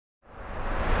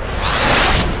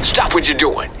Stop what you're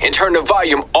doing and turn the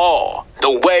volume all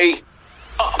the way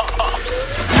up.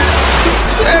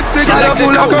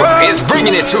 Selected Cobra is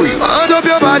bringing it to you. Hand up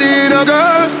your body in a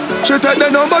girl. She take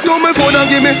the number to my phone and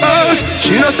give me hers.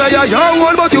 She no say you're your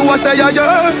one, but you a say you're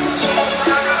yours.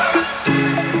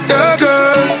 Yeah,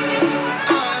 girl.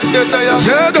 Yes, I am.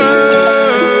 Yeah,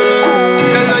 girl.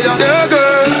 Yes, I am. Yeah,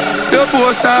 girl. You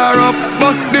post her up,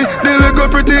 but the little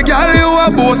pretty girl you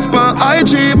a boast on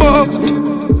IG, but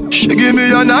she give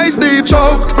me a nice deep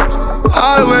choke.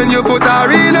 All when you put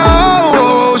her in a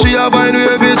hole, she a find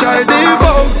way if you try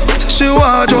default. She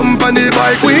want jump on the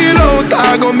bike wheel out.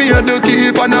 I go me to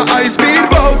keep on a high speed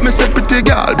boat. Me say pretty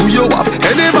girl, do you have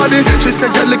anybody? She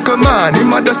said you little man,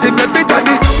 him a just say baby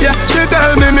daddy. Yeah, she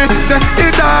tell me say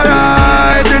it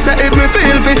alright. She say if me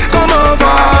feel fit, come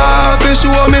over. She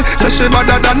show me, say she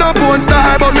better than a porn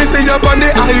star. But me see you on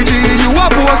the IG, you a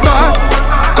poster.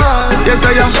 Yes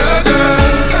I am.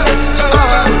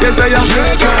 Yes I am.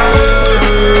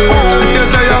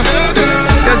 Yes I am.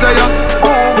 Yes I am.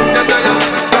 Yes I am.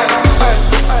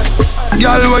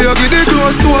 Girl, where you give the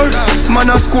close door? Man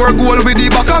a score goal with the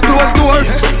back a close door.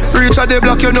 Reach at the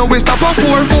block, you know we stop a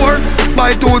 4-4.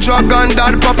 Buy 2 dragon,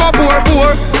 that pop a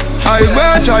pour.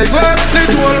 Highway, the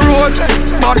toll road.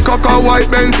 Bad cock a white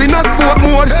Benz in a sport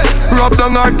mode. Rub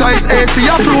down our ties, AC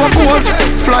a flow cold.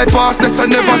 Fly past this and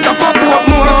never stop a port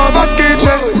mode. Over skate,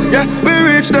 yeah, we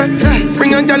reach there.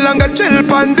 Bring a girl and go chill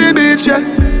on the beach, yeah.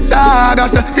 Dog, I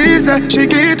say, he say, she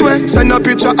get wet. Send a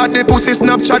picture at the pussy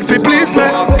Snapchat fi please me.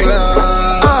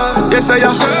 Yes I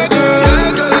am.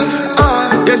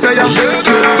 Yes I am.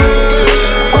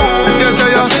 Yes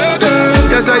I am.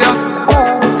 Yes I am.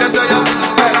 Yes I am.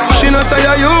 She no say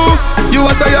you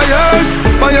a say yours.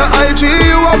 On your IG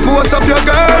you a post up your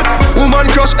girl. Woman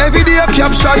crush every day,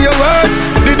 caption your words.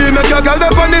 Did you make your girl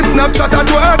up on the Snapchat at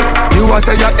work? You a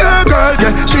say your girl,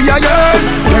 yeah, she a yours.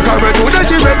 Take her to the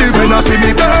she ready when I see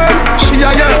me turn. She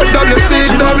a your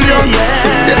WCW.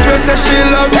 This way say she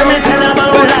love you. Let me tell her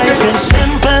about life is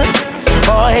simple,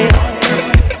 boy.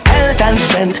 Health and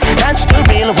strength, that's the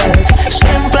real world.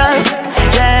 Simple,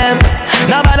 yeah.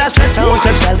 Nobody stress out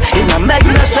yourself, it don't make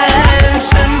no sense.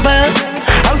 Simple,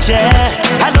 oh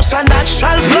yeah. I just a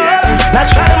natural flow,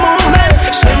 natural movement.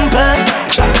 Simple,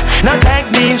 now take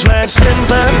these words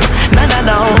simple.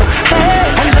 No, hey.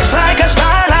 And just like a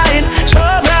starlight, so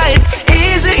bright,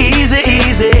 easy.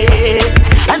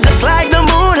 And just like the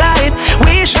moonlight,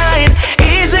 we shine,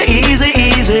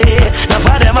 easy. Now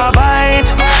for them I fight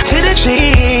for the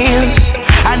trees.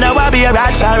 I know I be a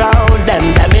rats around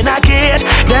them in a cage,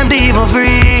 them the evil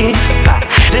free.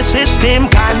 The system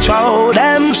control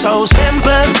them so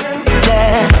simple,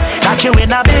 yeah. Like you in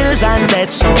the bills and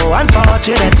debt, so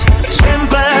unfortunate.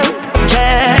 Simple,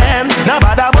 yeah.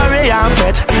 Nobody worry and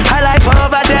fret. I life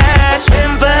over dead,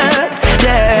 simple,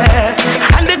 yeah.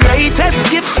 And the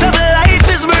greatest gift of life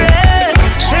is bread.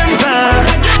 Simple,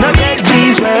 now take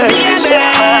these words.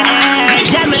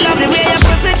 Yeah, me love the way you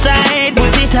pussy tight.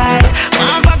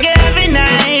 Want fuck it every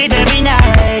night, yeah.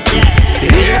 The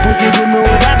way you pussy good, me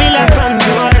woulda be left front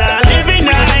door. Living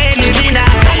night.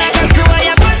 And I just the way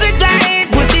you pussy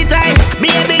tight.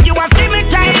 Baby, you a feel me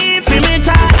tight.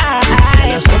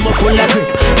 Your summer full of grip,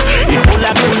 you full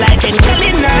of good like in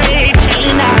Kelly night.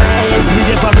 Me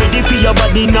never ready for your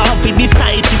body, now for the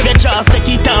side. If you just take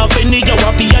it off, and you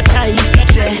want for your choice.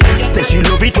 Say she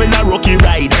love it when I rocky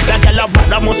ride. That girl a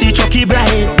bad, I must see Chucky bright.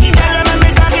 Girl, remember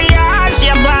me cocky hard, she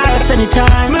a boss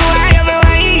anytime. Me why every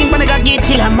wine, but I got get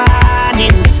till I'm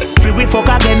morning. Free we fuck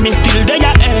again, me still do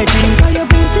your urging. Cause your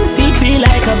pussy still feel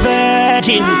like a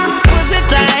virgin. Pussy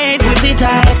tight.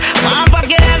 Want fuck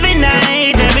it every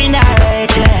night,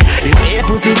 yeah. The way your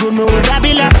pussy good, me woulda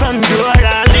be left front door.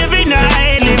 Living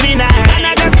night. And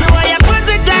I just the way your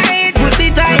pussy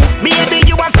tight. Baby,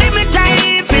 you a feel me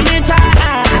tight.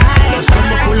 Your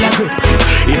summer full of grip,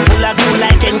 you full of glue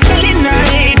like in Kelly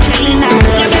night.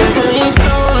 Just coming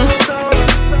soon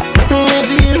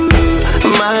with you,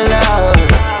 my love.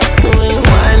 The way you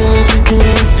whining and taking me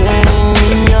and turning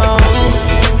me on.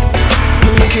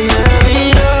 You can have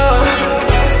it all.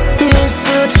 It's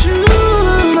so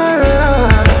true, my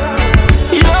love.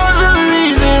 You're the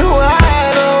reason why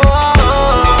I go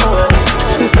on.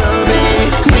 So baby,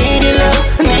 need your love.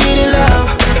 Give me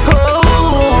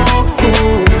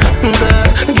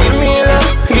your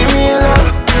love. Give me your love.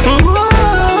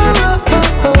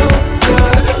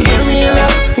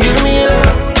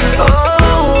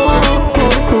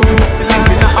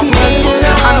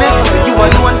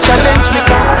 Challenge me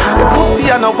car. The pussy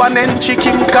and a one and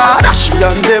chicken car. She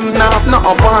and them now have not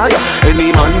upon you.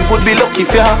 Any man would be lucky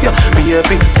if you have you.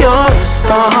 Baby, you're a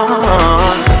star.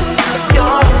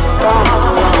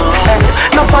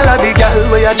 Now follow the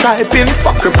a try pin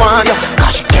fuck her on ya,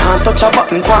 cause she can't touch a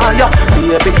button on ya.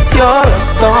 Baby, you're a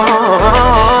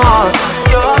star.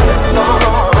 You're a star.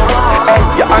 Hey,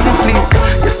 you're on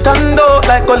fleek. You stand out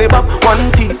like Gully Bob,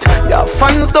 one teeth. Your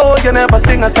fans though, you never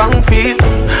sing a song feel.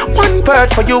 One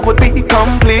bird for you would be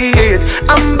complete.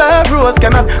 Amber Rose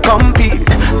cannot compete.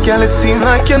 Girl, it seems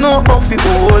like you know how to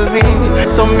hold me.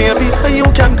 So maybe you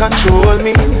can control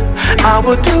me. I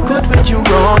would do good with you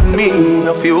on me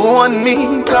if you want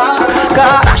me.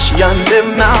 God, she and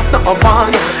them now not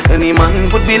upon you. Any man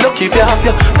would be lucky if you have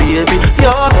you. Baby,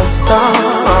 you're a star.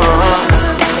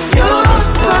 You're a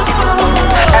star.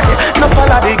 Hey, no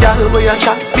follow the girl where you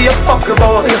chat, be a fucker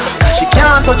boy. Cause she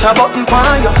can't touch a button for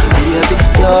you. Baby,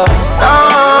 you're a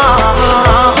star.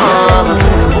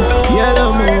 Yeah, the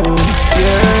moon.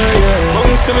 Yeah.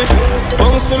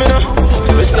 Bounce to me now.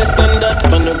 We say stand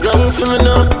up on the ground for me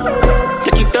now.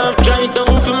 Take it off, try it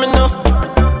down for me now.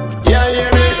 Yeah,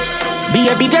 hear me.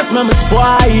 Baby, just mama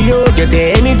spoil you. Get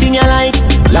anything you like.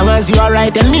 Long as you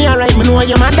alright and me alright. Me know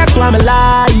you're mad, that's why I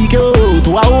like you. To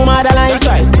a woman that likes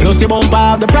right. Plus the bump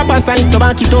have the proper sign. So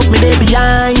back it up, me there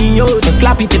behind you. To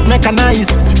slap it, it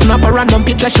mechanized. Snap a random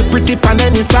picture, she pretty pan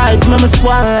any side. Mama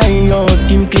spoil you.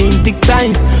 Skin clean, thick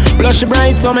ties. Blush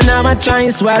bright, so me never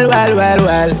choice. Well.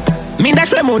 Me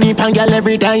dash my money pan girl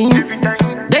every time.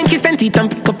 Then kiss and teeth and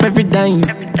pick up every dime.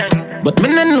 But me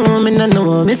no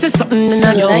know, me say something in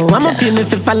a know. I'ma feel me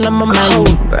fi fall on my mind.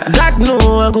 God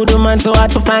know a good man so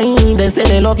hard to find. They say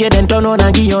they love you, then turn on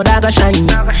and give your dog a shine.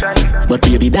 But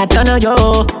baby that turn on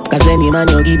yo, cause any man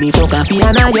you give me fuck a fee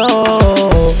and a yo.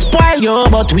 Spoil yo,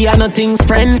 but we are nothing's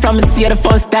friend. From me see the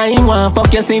first time, want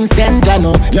fuck you since then,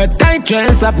 Jano. Your tight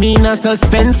dress up me in a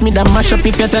suspense. Me da mash up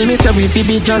if you tell me so we fi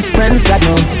be just friends, God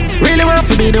no. Really want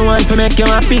to be the one to make you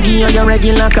happy. Give you your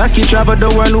regular cocky, travel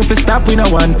the world who fi stop with no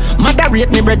one. Mother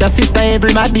rate me brother, sister,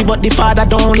 everybody. But the father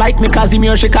don't like me cause him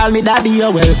here she call me daddy.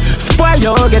 Oh well, spoil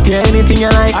you, get you anything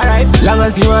you like. Alright, long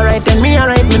as you alright and me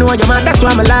alright. Me know your man, that's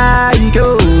why me like you.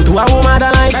 To a woman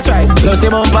that like. That's right. Plus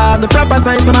you bump have the proper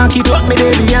signs. So I keep up me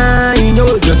there behind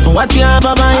you. Just for what you have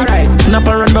a mind. Alright, snap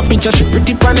a random picture, she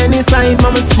pretty on any side.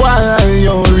 Mama spoil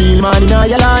you, real man in all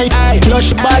your life. Aye,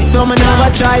 plus she bad so me never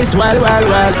choice. Well.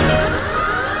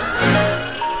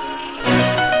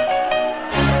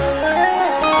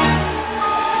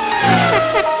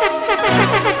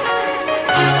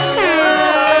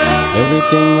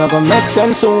 Everything a gonna make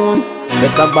sense soon.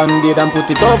 Take a band-aid and put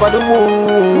it over the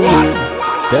wounds.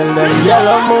 Tell them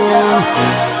yellow moon.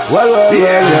 Well.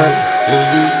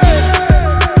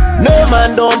 No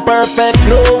man don't perfect.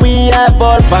 No, we have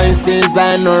our vices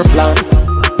and our plans.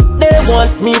 They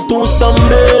want me to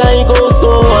stumble. I go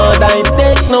so hard, I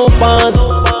take no pass.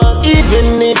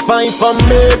 Even if I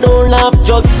fumble, don't laugh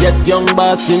just yet. Young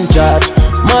boss in charge.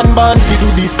 Man born fi do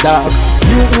this talk.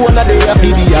 You wanna day a fi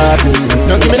the yard.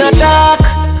 Now give me no talk,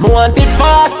 me want it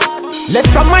fast. Left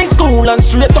from my school and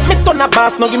straight up me turn a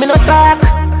boss. Now give me no talk,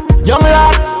 young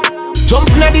lad. Jump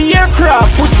na the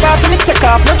aircraft, push start and it take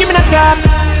off. Now give me no talk,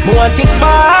 me want it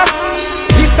fast.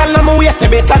 This time I'm away, say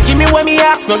better give me what me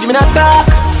ask. Now give me no talk,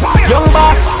 young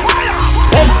boss.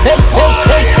 Hey.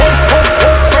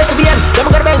 First to the end, then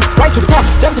we gotta bend. Rise to the top,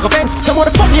 then took offense. Them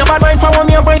wanna fuck me a bad mind, for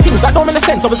me and brain things that don't make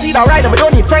sense. So we see that right and we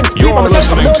don't need friends. You're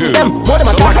listening to them. More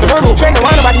than my talk, I don't need train. No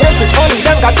one about the else, it's only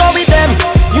them. Got go with them,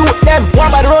 you with them,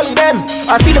 one by the rolling them.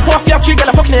 I feel the poor fear of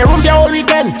trigger, fucking in a room for all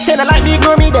weekend. Say not like me,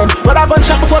 ignore me then. But I gun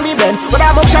shot before me bend. But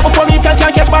I mug shot before me tell.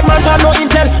 Can't catch bad man, got no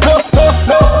intel.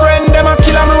 No friend, them I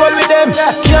kill and roll with them.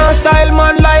 Can't style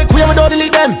man like we ever don't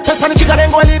delete them. Press pan the trigger,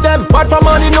 then go leave them. Bad for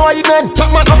money, no I even. Top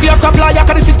man off your top lie,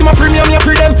 cause the system of premium, you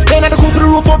free them. Then I the cool to the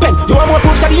roof open. You want more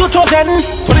proofs that you chosen.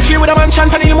 23 with a mansion,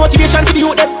 for the motivation for the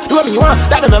youth them. Do what you want,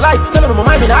 that don't lie. Tell them my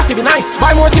mind, me not have to be nice.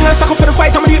 Buy more things and stack up for the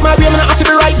fight. I'm gonna do it my way, I'm not have to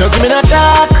be right. Now give me no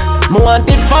talk, me want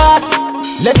it fast.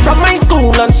 Left from my school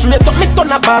and straight up me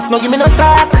turn a boss. Now give me no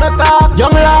talk,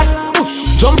 young lad.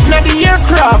 Jump na the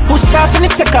aircraft, push start and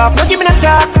it take off. Now give me no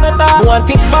talk, me want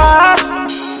it fast.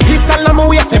 This time I'm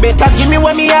away, say better give me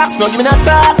what me ask. Now give me no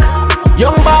talk,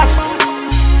 young boss.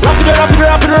 Rap it.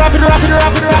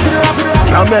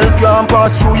 Camel can't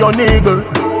pass through your niggle.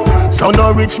 Son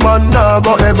of rich man nah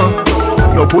go ever.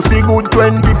 Your pussy good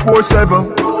 24/7.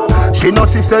 She no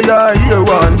see say ya here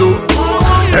one do.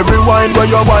 Every wine where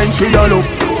you wine she a look.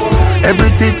 Every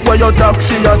tip where you talk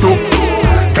she a took.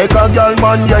 Take a girl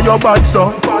man yeah you bad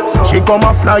so. She come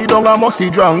a fly down a musty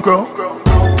drunk.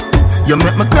 You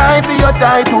make me cry for your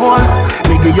title.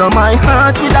 Me give you my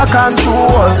heart with a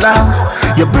controller.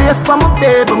 You brace for my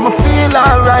baby, me feel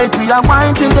alright. We are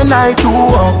wine till the night too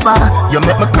over. You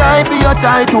make me cry for your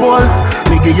title.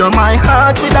 Me give you my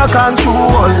heart with a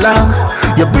controller.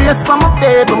 Your brace for my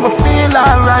bed when I feel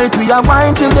alright. We are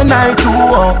wine till the night too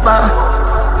over.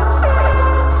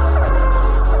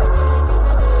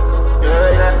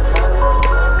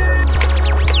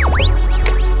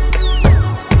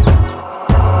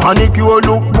 Manicure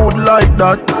look good like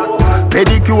that.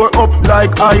 Pedicure up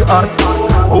like hi-hat.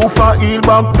 Over heel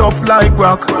back tough like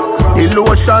rock. The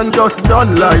lotion just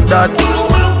done like that.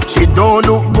 She don't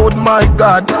look good, my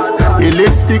God. The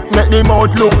lipstick make the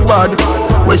mouth look bad.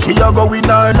 When she a go in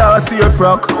her last year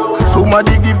frock,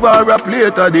 somebody give her a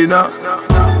plate of dinner.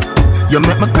 You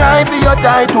make me cry for your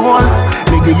title.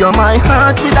 Me give you my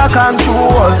heart with a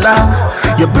controller.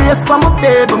 You brace for my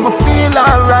bed when I feel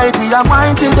alright. We are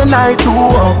wine till the night too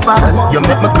over. You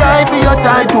make me cry for your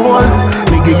title.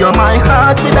 Me give you my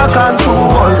heart with a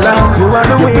controller.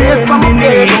 You brace for my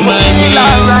bed when I feel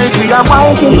alright. We are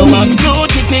wine till the night too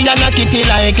over. Kitty and a kitty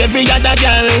like every other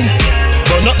girl.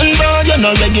 But nothing more, you're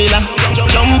not regular.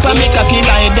 Jump and make a key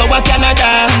ride over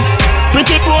Canada.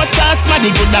 Pretty posters, man,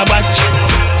 the good to watch.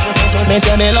 Me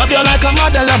say me love you like a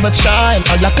mother love a child,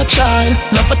 or like a child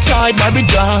love a toy Barbie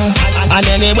doll. And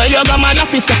anywhere you go, man, I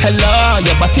feel say hello.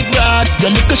 Your body broad,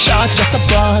 your little shots just a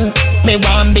ball. Me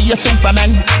want be a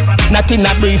Superman, not in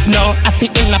a brief, no, I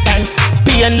fit in a pants.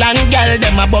 Pain land girl,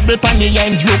 them a bubble pan the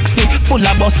ends, Rooksy, full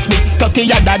of bus with 30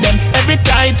 yard of them. Every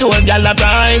time to a girl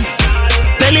arrive,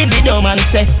 tell the video man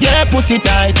say, yeah, pussy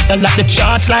tight. And like the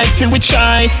charts like filled with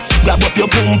choice. Grab up your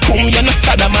boom boom, you're no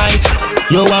sodomite.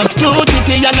 You want two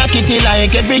titty and a kitty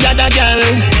like every other girl.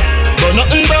 But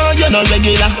nothing bro, you're no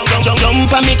regular.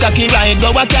 Jump and make a key ride, go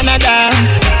to Canada.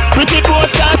 Pretty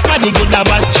posters for the good to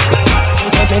watch.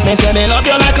 Say me love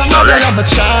you like a mother love a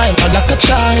child, or like a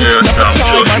child love a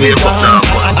child, Barbie doll.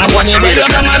 And when you ready, you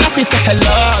come and I feel say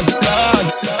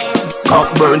hello.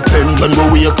 Cock burn pen when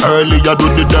we wake early, I do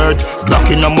the dirt.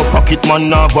 Black in my pocket, man,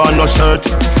 nav on no shirt.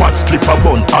 Fat spliff a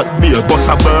bun, hot beer, bust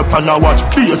a burp and I watch.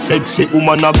 Be a sexy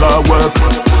woman, I got work.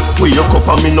 Wake up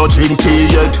and me no drink tea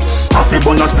yet. Half a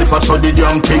bun a spliff a so the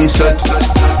damn thing set.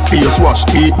 Face wash,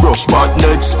 teeth brush, back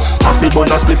necks. Half a bun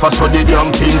a spliff a so the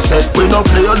damn thing set. We no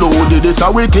play loaded, this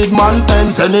a wicked man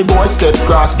ends. Any boy step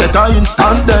cross, get a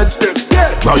instant dead.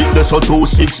 Right there so 2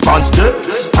 6 pants there.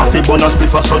 Half a bun a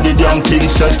spliff a so the damn thing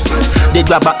set. They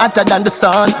grab a hotter than the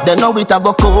sun. They know it a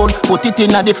go cold. Put it in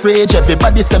the fridge.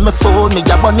 Everybody say me phone. Me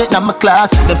a bun it in my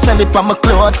class. Them smell it from my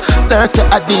clothes. Sir say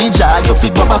a DJ, you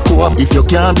fit go back home. If you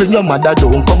can't bring your mother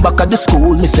down, come back at the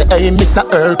school. Me say hey, Mr.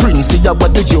 Earl Prince, see ya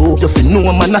what do you? You feel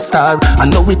no man a star. I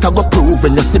know it a go prove.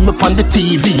 When you see me on the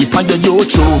TV, on the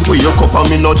YouTube. Wake up and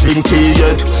me no drink tea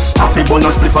yet. Half a bun a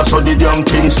spliff a so the damn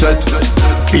thing set.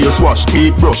 Face wash,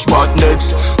 teeth brush, back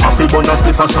necks. Half a bun a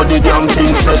spliff a so the damn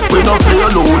thing set. We no play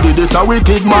loaded, this a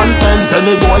wicked man ends.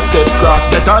 Any boy step cross,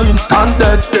 get a instant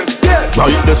dead.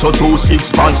 Right there so 2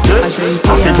 6 pants there.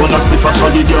 Half a bun a spliff a so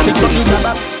the damn thing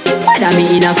set. Whether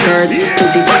me in a skirt,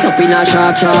 pussy fat up in a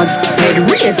short shorts. Head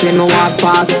race when me walk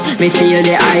past. Me feel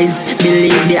the eyes,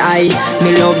 believe the eye.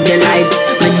 Me love the light,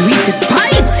 me do it to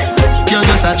spite. You're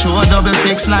just a true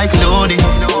 6 like Lodi.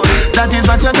 That is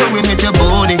what you're doing with your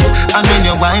body. And when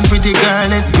you wine pretty girl,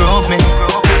 it drove me.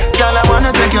 Girl, I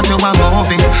wanna take you to a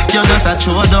movie. You're just a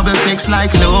true 6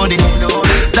 like Lodi.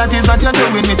 That is what you're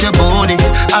doing with your body.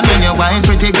 And when you wine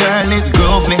pretty girl, it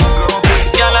drove me.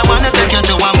 Girl, I wanna take you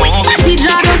to a movie. The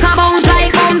jaw just a bounce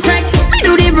like bounce track. Me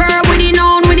do the verb with the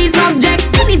noun with the subject.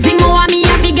 Anything more me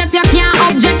happy get you can't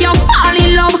object. You fall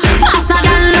in love faster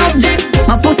than object.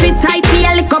 My pussy tight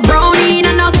here like a brownie.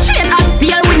 And not straight as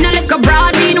steel with no like a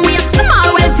broad bean. We a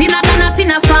small well thinner than a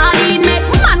thinner sardine. Make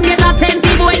man get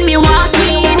attentive when me walk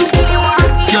in.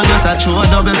 You're just a true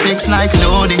 6 like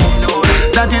Lodi.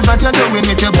 That is what you're doing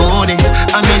with your body.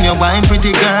 And when you wine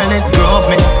pretty girl, it drove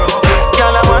me.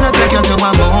 Girl, I wanna take you to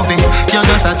a movie. You're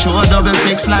just a true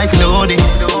 6 like Lodi.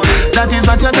 That is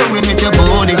what you're doing with your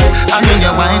body. And when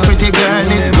you wine pretty girl,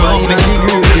 it drove me.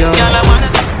 Girl, I wanna.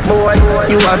 Boy,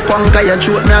 you a punk, I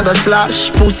throat me a go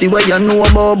slash. Pussy where you know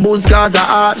about booze cause a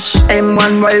ash.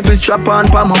 M1 rifle strap on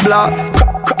pa my block.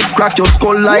 Crack your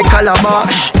skull like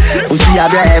calabash. Pussy,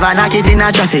 have you ever knock it in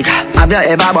a traffic? Have you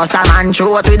ever bust a man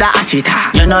throat with a hatchet?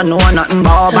 You don't know nothing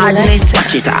about badness,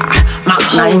 watch it. Mac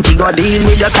 90 go deal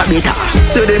with your cabita.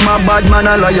 Say them a bad man,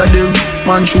 a liar them.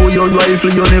 Man show your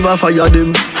rifle, you never fire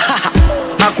them.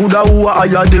 I coulda who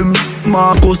hire them.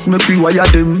 Marcus make we wire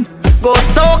them. Go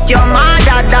soak your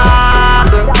mother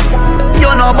dog. You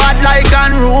know bad like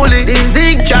unruly. The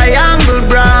zig triangle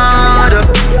brand.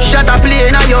 Shut a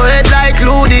plane on your head like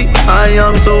Looney. I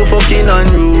am so fucking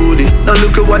unruly. Now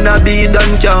look at what I be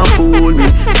done can't fool me.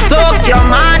 Soak your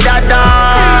mother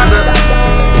dog.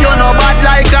 You know bad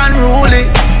like unruly.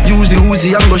 Use the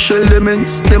Uzi and go shell them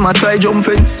ends. Them a try jump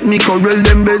fence, me corral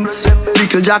them bends.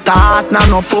 Little jackass, nah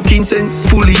no fucking sense.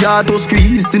 Fully auto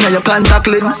squeeze, inna your contact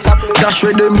lens. Dash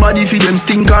with them body fi them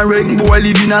stink and rank. Boy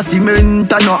live in a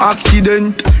cement and no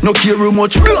accident. No care how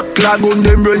much blood clog on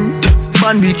them rent.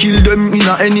 Man we kill them in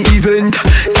a any event.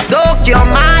 Suck your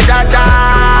mother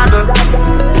dog.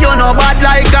 You know bad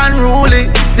like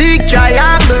unruly. Sick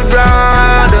triangle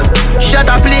brand. Shut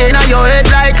up plane on your head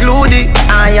like Looney.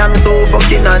 I am so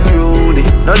fucking unruly.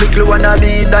 No little wanna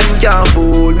be done can't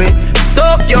fool me.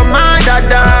 Suck your mother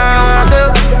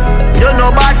dog. You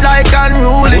know bad like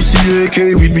unruly. Pussy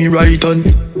AK with me right on.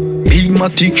 Big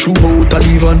matic shoe out a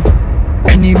divan.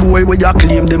 Any boy where you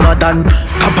claim them a done.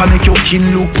 Papa make your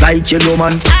kin look like yellow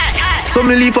man. So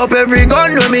me lift up every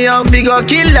gun when me have figure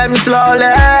kill them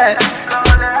slowly.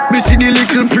 Me see the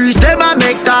little priest them a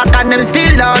make talk and them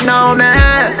still don't know me.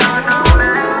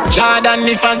 Jordan,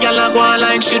 if a girl a go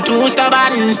like she too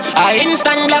stubborn, I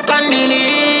instant block and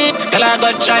delete. Girl I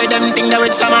go try them thing there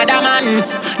with some other man.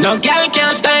 No girl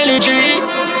can style it, G.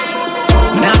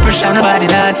 Me not pressure nobody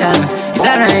that time. It's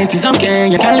alright, it's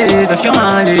okay, you can live if you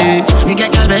want live. Me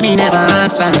get girl baby never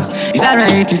ask for. It's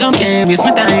alright, it's okay, waste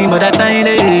my time, but that time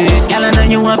is. Girl I know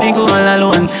you want to go all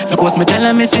alone. Suppose me tell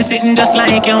her me see sitting just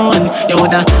like your one. You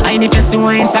woulda hide the face you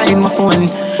inside my phone.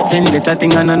 Vendetta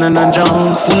thing and none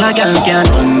drunk. Full of girl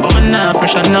can't run, but me not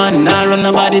pressure none. Nah run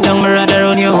nobody down, me rather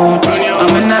run you.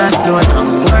 I'm a not slow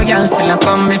down. More girl still a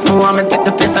come if me want me take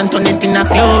the place and turn it in a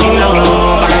club.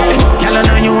 Girl I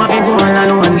know you want to go all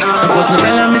alone. Suppose me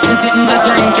tell her me see sitting just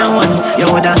like your one. You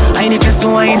woulda hide the face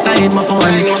you inside my phone.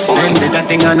 Vendetta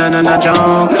thing and none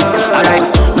drunk. Alright,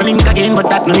 no link again, but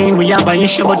that no mean we have an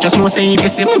issue. But just know say if you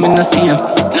see me, me no see you.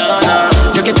 No.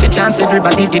 You get the chance,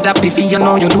 everybody did that before. You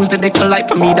know you lose the decal life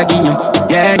for me that give you.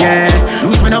 Yeah.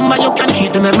 Lose my number, you can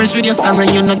treat the memories with your son.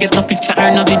 When you no get no picture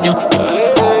or no video.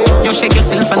 You shake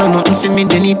yourself, I know nothing for me,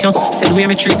 they need you. Said we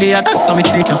me treat the others, so me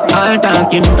treat you. All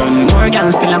talking done, more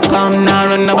guns still a come. Now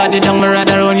run nobody down, me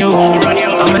rather run you.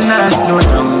 I'm a not slow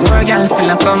down, more guns still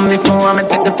a come. If me want me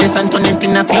take the place and turn it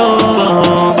in a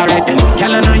club. Alright then,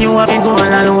 girl I know you have been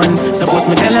going alone. Suppose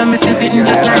me tell her me see sitting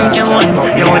just like your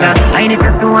one. You wanna, I need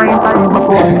to do wine for my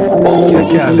phone. You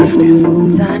can't lift this.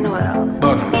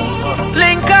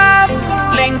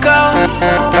 Link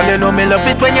up. Girl, you know me love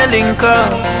it when you link up.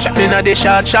 Chat me na the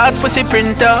shots, pussy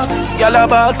printer. Girl, a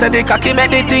ball say the cocky make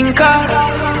the tinker.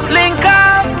 Link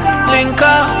up.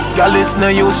 Girl, it's no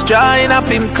use trying a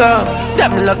pimp cup.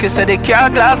 Them lucky say the car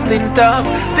glass tint up.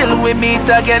 Till we meet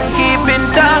again, keep in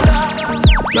touch.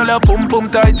 Girl, a pum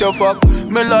tight your fuck.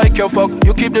 Me like your fuck,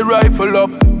 you keep the rifle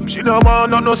up. She no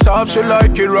want no soft, she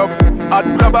like it rough.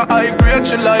 I'd grab a high grade,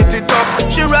 she light it up.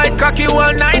 She ride cocky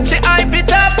all night, she hype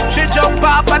it up. She jump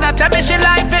off and I tell me she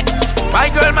like it. My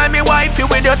girl, my me wife, you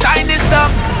with your tiny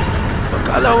stuff. But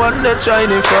all I want the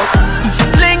shiny fuck.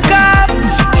 Link up.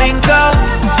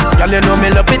 Girl, you know me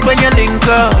love it when you link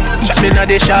up. Shot me na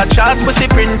the shots, pussy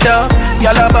printer.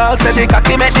 Girl, a ball say the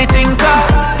cocky make the tinker.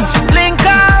 Link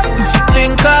up.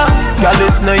 Girl,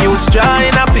 it's no use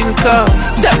trying a pink up.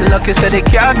 Them lucky say the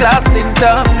car glass tint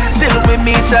up. Till we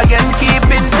meet again, keep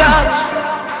in touch.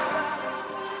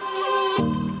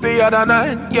 The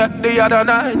other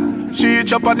night, she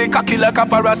chop on the cocky like a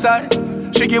parasite.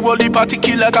 She give all the party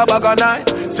kill like a bag of night.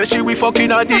 Say she we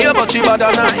fucking a day, but she bad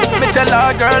a night. Me tell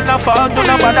her girl na fall, do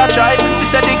not bother try. She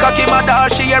said the cocky mother,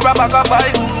 she hear a bag of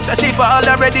ice. Say she fall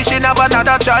already, she never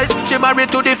another choice. She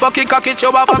married to the fucking cocky, she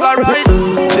a bag of rice.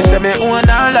 She say me own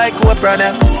her like Oprah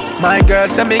them. My girl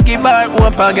say me give her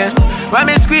hope again. When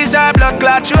me squeeze her blood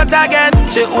clot throat again,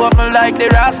 she open like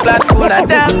the rascal full of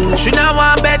them. She now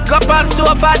want bed cup and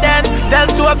sofa then. Tell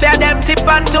Sophia them tip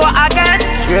and toe again.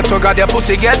 Straight to God your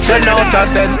pussy get 10 out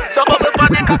of 10. So bubble on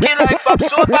the cocky like fab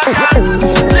soap again.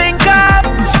 Link up.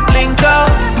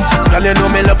 Girl you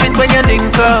know me love it when you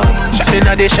link up. Shot me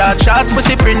na the shots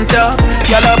pussy printer.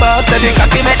 Girl about say the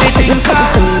cocky make me tinker.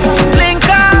 Link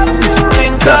up.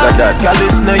 Girl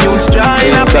it's no use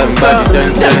trying a pimp up.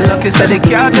 Them lucky say the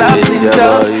car glass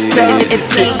tinter.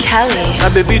 It's King Kelly. My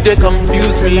baby they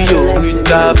confuse me yo with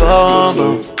that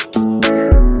bomb.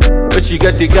 But she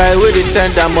get the guy where they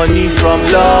send her money from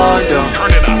London. Turn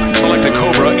it up. Select the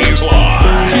Cobra is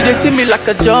live. She they see me like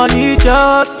a Johnny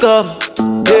just come.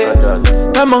 Yeah.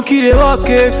 My monkey they walk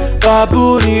it,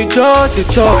 baboon he just a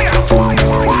chop.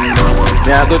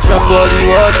 Me I go trap all the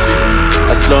washing.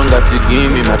 As long as you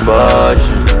give me my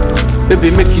passion.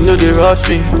 Baby make you know they rush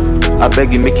me. I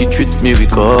beg you make you treat me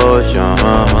with caution.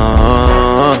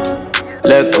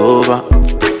 Leg over.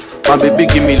 My baby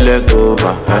give me leg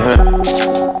over.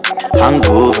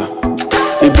 Hangover.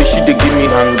 Baby she dey give me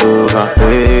hangover.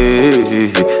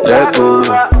 Hey, leg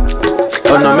over.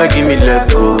 Oh no, making me let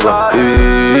go.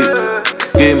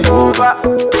 Game over.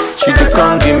 She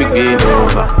can't give me game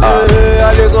over.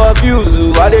 I dey confuse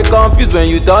you, I dey confused when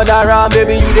you turn around,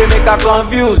 baby. You dey make her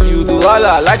confused. You do all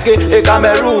like a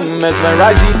Cameroon,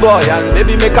 mesmerize the boy and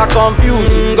baby make her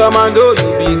confused. Commando, you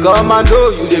be commando,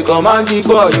 you dey command the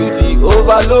boy, you the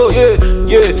overload.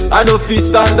 Yeah, I no fit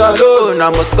stand alone. I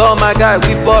must call my guy,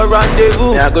 we for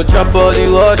rendezvous. Yeah, I go chop all the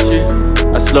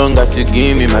washing, as long as you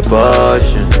give me my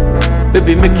passion.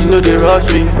 Baby, make you know they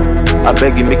rush me. I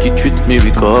beg you, make you treat me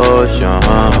with caution.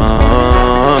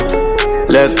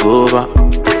 Leg over,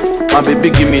 my baby,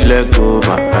 give me leg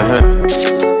over.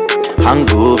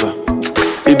 Hangover,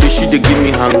 baby, she dey give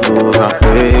me hangover.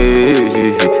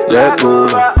 Hey, leg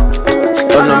over.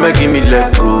 Oh no, make give me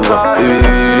leg over.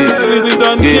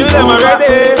 Game over.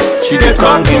 She dey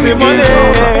come give me game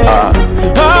over.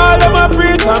 All of my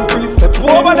preach and preach, step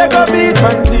over, they go beat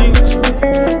and teach.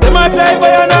 Them a jive, but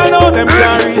you don't know them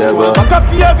can't reach. Back up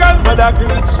for your grandmother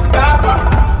preach.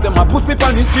 Them a pussy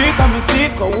on the street and me see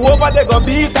it. Go over, they go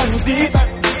beat and teach.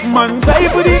 Man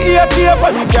jive with the ear tape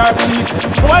and the car seat.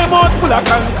 Boy mouth full of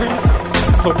concrete.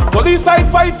 So police side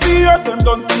fight for years, them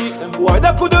don't see them. Boy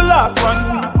that could the last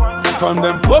 1 week. From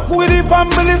them fuck with the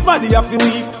families, man they have to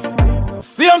weep.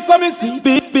 See them so me see.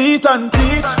 Beat and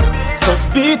teach. So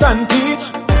beat and teach.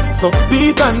 So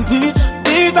beat and teach.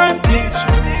 Beat and teach.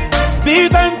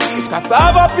 Beat and teach,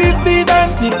 cassava piece, beat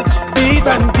and teach. Beat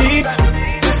and teach,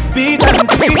 beat and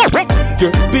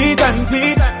teach. Beat and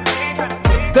teach.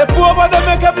 Step over them,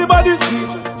 make everybody see.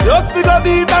 Just be the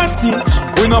beat and teach.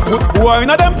 We no put boy in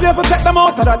a them place, we take them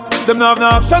out of that. Them no have no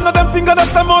action, no them finger,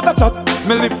 that's them out of chat.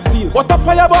 Me lips seal, what a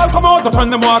fireball come out of when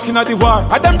them walking at the war.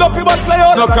 And them dopey but fly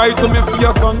out. No cry to me for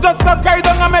your son, just go cry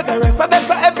down and make the rest. And that's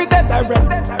a every day the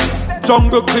rest.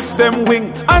 Jungle clip them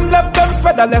wing and left them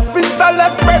featherless. Sister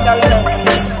left featherless.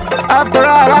 After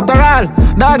all,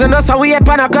 dog and us a wait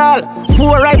pan a call.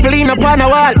 4 rifle in upon a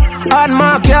wall. On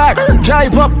mark yard,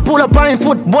 drive up, pull up on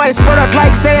foot. Boys spread out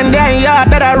like saying they ain't yard.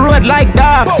 That a road like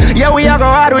dog. Yeah, we a go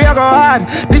hard.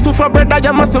 This one for bread that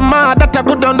you must mad. That a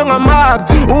good down a mad.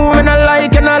 Who me not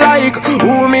like and I like.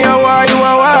 Who me a why, you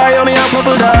a why. You me a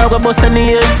couple dog, a bust in the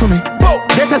head for me.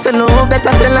 That I say love, that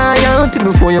I say loyalty.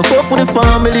 Before you fuck with the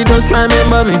family, just try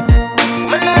remember me.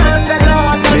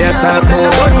 We a talk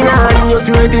about money and you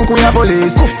straight think we a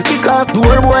police. Kick off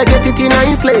door, boy, get it in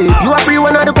a slave. You a free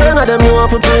one of the gang of them, you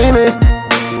want to pay me.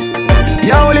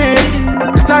 Yo, Lee,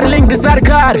 this are the link, this are the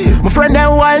card. My friend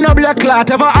them wild no black clot.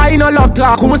 Ever I no love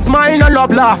talk, who smile no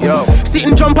love laugh. Sit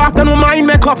and jump after no mind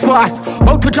make up fast.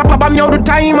 Out to drop a bomb, yo, the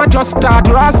time I just start.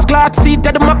 Ross clot, seat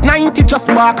at the Mach 90 just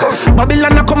back.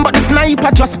 Babylon a come but the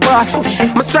sniper just pass.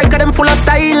 My striker them full of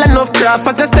style and of craft.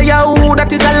 As I say, yo,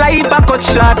 that is a life I cut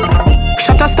shot.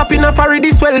 Shut a stop in a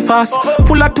already swell fast.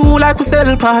 Full of tool like we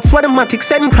sell parts. What the matic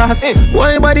send cross.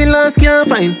 Why body last can't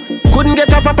find. Couldn't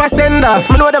get a proper send off.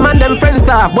 Me know the man them friends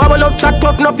off. Bubble up chat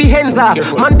up, no fi hands off.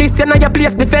 Man this you know your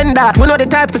place defend that. We know the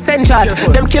type for send shot.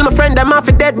 Them kill my friend, them off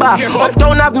a dead back.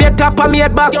 Uptown have me a top and me a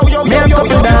back. Me a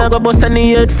couple dog, a bust and the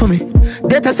head for me.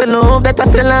 That I say love, that I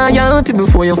say loyalty.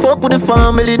 Before you fuck with the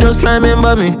family, just try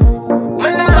remember me.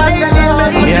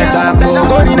 Yeah, talk about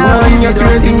money now, you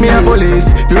straight think me a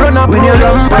police. If you run up when you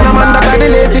run from a man that got the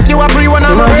lace. If you a free one,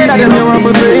 I'm a red, then you want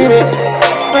to play me.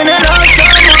 When you love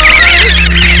someone,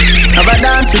 have a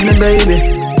dance with me, baby.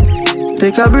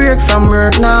 Take a break from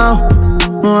work now.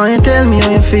 Why you tell me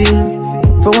how you feel?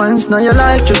 For once now your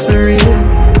life just be real.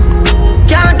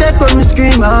 Can't take when me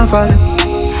scream and fall.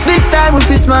 This time if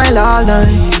you smile all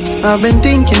night. I've been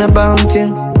thinking about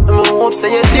you. I hope so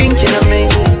you're thinking of me.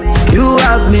 You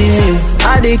have me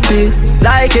addicted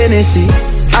like Hennessy,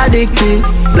 addicted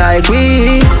like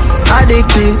weed,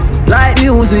 addicted like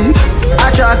music,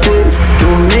 attracted to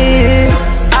me,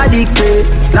 addicted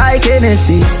like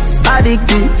Hennessy,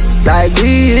 addicted like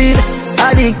weed,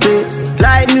 addicted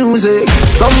like music.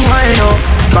 Come wind up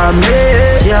for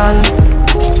me, girl.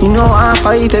 You know I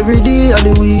fight every day of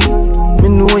the week. Me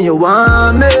know you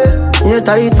want me. You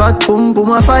tight fat pum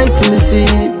pum a fight for me see.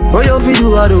 What you fi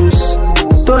do a those?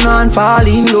 Turn on, fall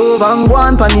in love and go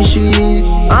and punish it.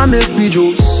 I make me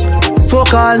juice.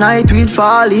 Fuck all night with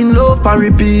fall in love and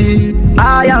repeat.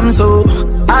 I am so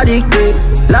addicted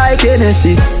like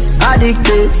Hennessy,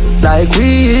 addicted like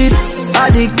weed,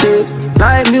 addicted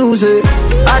like music,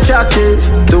 attracted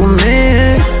to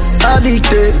me,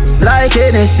 addicted like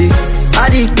Hennessy,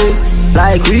 addicted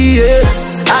like weed,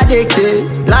 addicted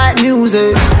like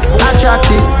music,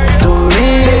 attracted to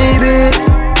me,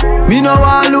 baby. Me no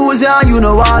want lose ya, you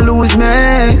no want lose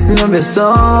me. Love you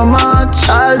so much,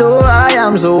 although I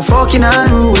am so fucking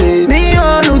unruly. Me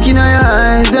all looking at your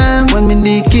eyes, them when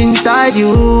me dick inside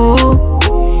you.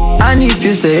 And if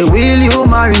you say, will you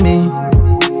marry me?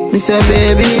 Me say,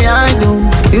 baby, I do.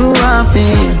 You have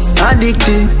me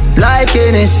addicted like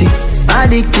Hennessy,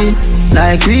 addicted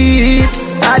like weed,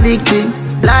 addicted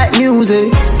like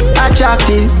music,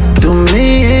 attracted to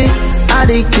me,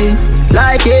 addicted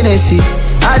like Hennessy,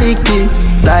 addicted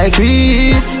like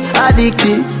weed,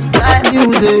 addicted like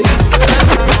music,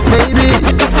 baby.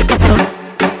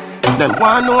 Them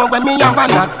want know when me have a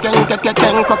knock,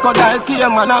 ken, crocodile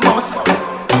came on a bus.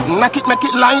 Make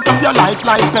it light up your life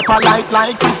like pepper light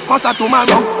like Christmas or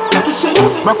tomorrow.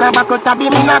 Rock a back out a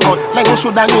beam in a gut. Then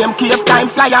shoulda name cave time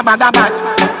fly a bag of bat.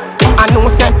 I know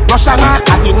say Russia not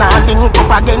a dinner link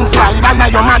up against slide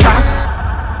and your mother.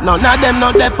 None of them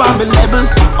not there on me level.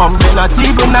 Not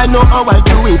even I know how I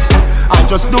do it. I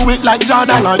just do it like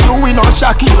Jordan or you, we know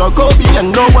Shaquille or Kobe,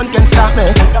 and no one can stop me.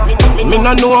 Me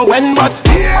no know when, but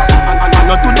I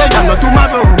know today, I know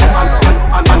tomorrow.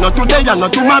 I know today, I know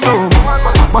tomorrow.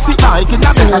 But see like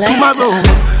it's a better tomorrow.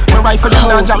 My rifle them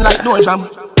now jam like door jam.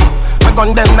 My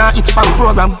gun them now it's fan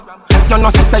program. You know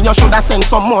say you shoulda send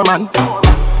some more man.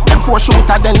 Them 4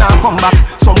 shooter then now come back.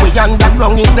 Somewhere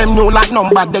underground is them new like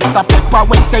number. Dexter Pepper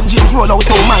when St. James roll out.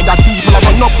 Oh my God, people are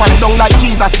going up and down like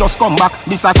Jesus just come back.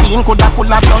 This a scene coulda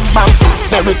full of blood bank.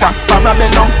 America,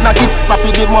 Parabellum, knock it,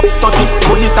 papi give up, touch it.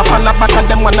 Pull it off on the back of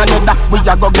them one another. We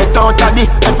a go get out of it.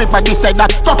 Everybody say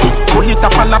that, touch it. Pull it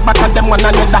off on the back of them one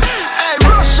another. Hey,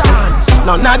 Russians!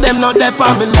 None of them not there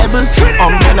on me level.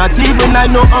 Not even I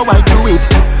know how I do it.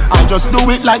 I just do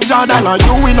it like Jordan or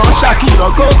you, we know Shaquille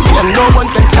or Kobe, and no one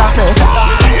can stop me.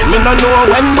 Me no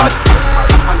know when, but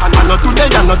I know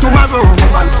today, I know tomorrow.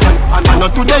 I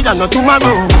know today, I know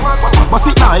tomorrow. But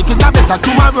see like it's a better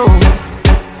tomorrow.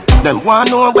 Them want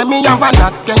know when me have a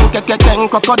knock, ken,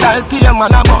 crocodile came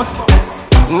on a bus.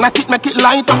 Make it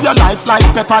light up your life like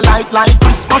pepper light like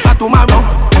Christmas or tomorrow.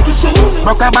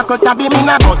 Rock a back out a beam in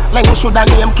a gut. Then shoulda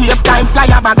name cave time fly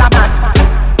a bag of bat.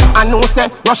 I know say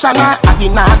Russia not a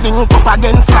dinner link up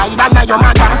against slide and your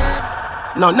mother.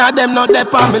 None of them not there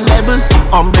on me level.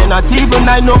 Not even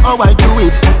I know how I do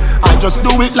it. I just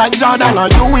do it like Jordan or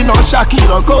you, we know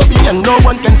Shaquille or Kobe, and no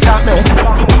one can stop me.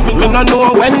 Me no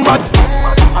know when, but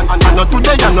I know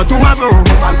today, I know tomorrow.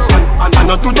 I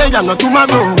know today, I know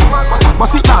tomorrow. But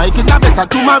see like it's a better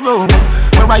tomorrow.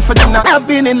 My wife for them now. I've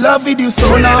been in love with you so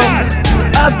long.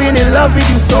 I've been in love with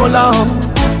you so long.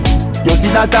 You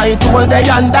see that I told the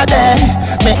yonder there,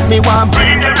 make me want.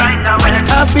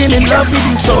 I've been in love with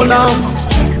you so long.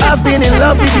 I've been in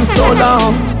love with you so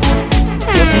long.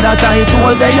 You see that I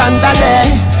told the yonder there,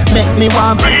 make me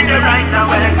want.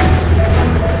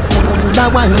 That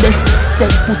one day,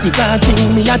 said pussy can't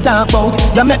thing me a talk about.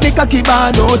 You make me cocky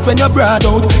ball out when you broad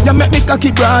out. You make me cocky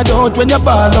broad out when you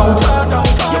ball out.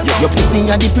 Your pussy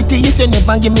are the prettiest, you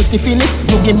never give me syphilis.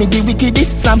 You give me the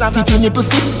wickedest, slam it in your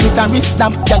pussy. With a wrist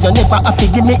stamp, yeah, you never have to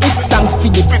give me it. Thanks for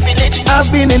the privilege.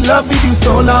 I've been in love with you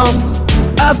so long.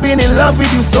 I've been in love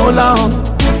with you so long.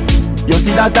 You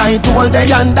see that I told the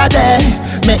yonder there,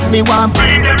 make me want.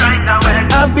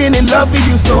 I've been in love with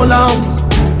you so long.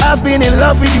 I've been in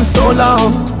love with you so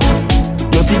long.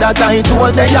 You see that I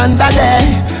told the yonder there,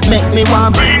 make me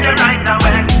want.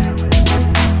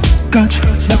 Catch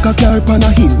like a car on a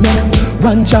hill, man.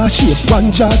 One jaw shape,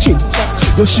 one jaw chin.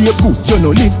 Your shape good, you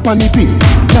no live pon the pill.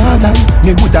 Nah lie,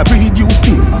 me woulda breed you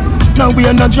still. Now we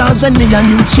are no jaws when me and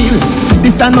you chill.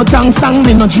 This a no tongue song,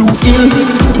 me no Jew ill.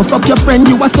 Me fuck your friend,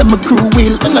 you a say me crew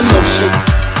will. And I love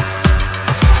shit.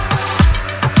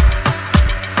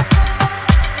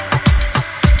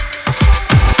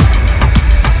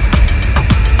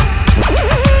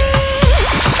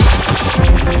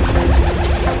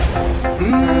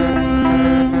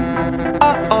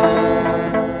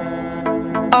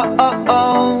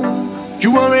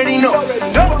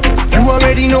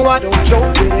 I don't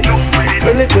joke with it.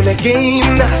 Girl, it's in a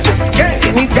game now.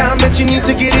 Anytime that you need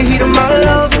to get a heat of my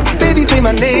love, baby, say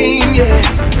my name,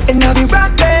 yeah. And I'll be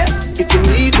right there if you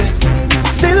need me.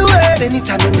 Say the word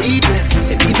anytime you need me.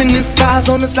 And even if I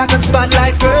was on us like a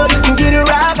spotlight, girl, you can get it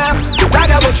right now. Cause I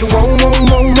got what you want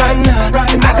right now.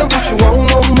 And I got what you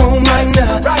want right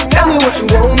now. Tell me what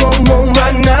you want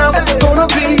right now. What's it gonna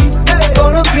be?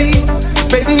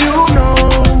 Cause baby, you know,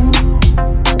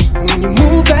 when you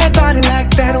move that body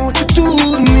like that, what you do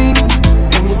to me,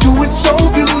 and you do it so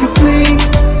beautifully.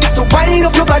 So wind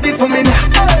up your body for me now.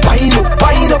 Wind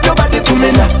up your body for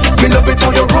me now. Me love it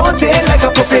how you rotate like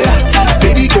a propeller.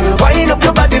 Baby girl, wind up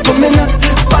your body for me now.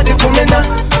 Body for me now.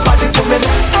 Body for me now.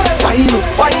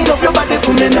 Wind up your body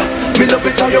for me now. Me love it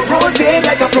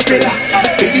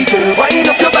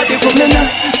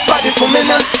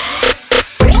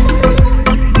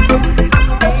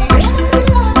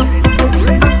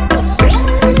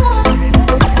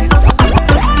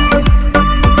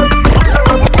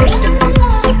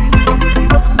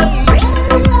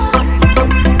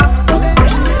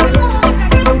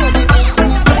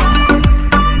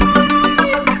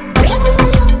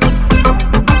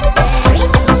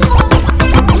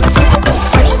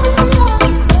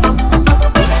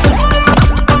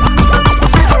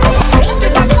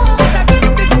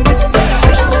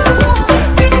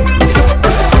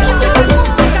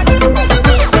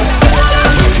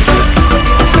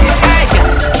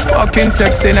looking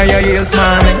sexy now your heels,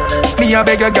 mommy. Me a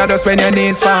beg your goddess when your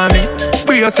knees for me.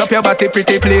 Brace up your body,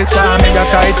 pretty place for me. Your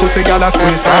tight pussy, girl, a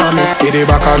squeeze for me. Hit the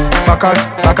backers, backers,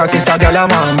 backers is a girl a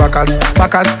man. Backers,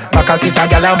 backers, backers is a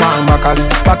girl a man. Backers,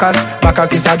 backers,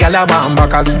 backers is a girl a man.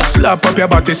 Backers, slap up your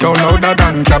body so louder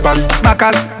than clappers.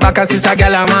 Backers, backers is a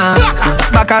girl a man.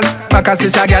 Backers, backers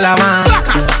is a girl a man.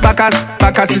 Backers,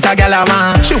 backers is a girl a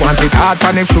man. She want it hard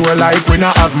on the floor like we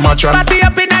not have mattress. Body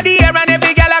up inna the air and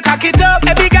every girl a cock it up.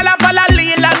 Every girl a follow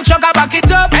lean and chuck a back it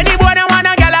up. Any boy that want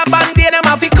a girl a band, they them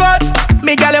a fi cut.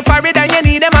 Me girl a for it and you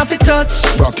need them a fi touch.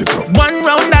 Back it up. One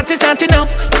round that is not enough.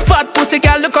 Fat pussy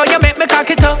girl, look how you make me cock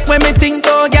it up. When me think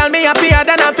oh girl, me happier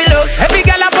than a pillow. Every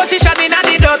girl a position inna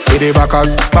the dot. Hit the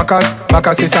backers, backers,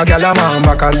 backers is a girl a man.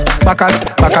 Backers, backers,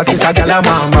 backers is a girl a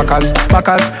man. Backers,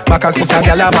 backers, backers is a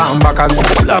girl a man. Backers,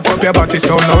 slap up your body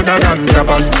so louder than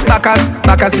clappers. Backers,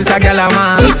 backers is a girl a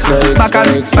man.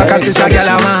 Backers, backers is a girl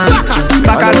a man.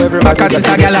 Backers, backers is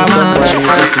a girl a man.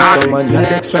 Someone need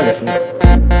extra lessons.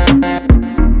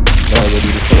 Now you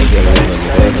be the first girl I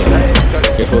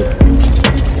know. Careful.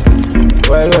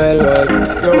 Well,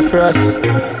 yo Frost.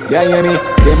 Yeah, you hear me?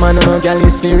 The man no girl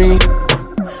is free.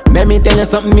 Let me tell you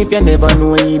something if you never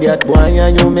know idiot boy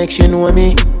and you make she know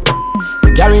me.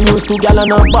 Carry news to gal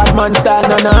and a bad man style,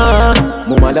 na.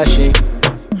 Mama da she.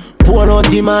 Pour out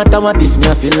the matter what this me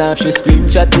I feel like. She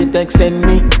screenshot the text send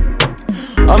me.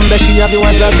 She have you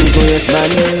as a big yes man.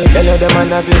 Tell you the man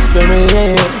have his spirit,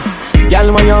 yeah.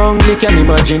 Girl, when you're hungry, can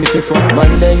imagine if you fuck man,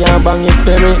 then you bang it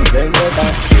for me.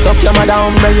 Suck your mother,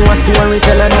 you a story,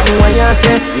 tell her nothing what you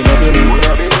say. You know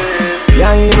believe.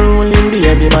 Yeah, you ruling the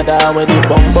baby mother when the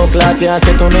bumbo clock you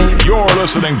say to me. You're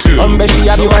listening to she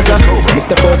have you as a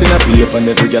Mr. Put in a beef and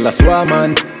every girl a swarm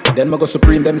man. Then me go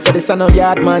supreme them say this a no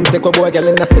yard man. Take a boy girl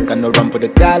in a second no run for the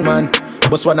tall man.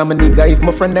 Boss one of my nigga if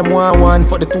my friend them want one.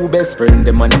 For the two best friend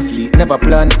them honestly never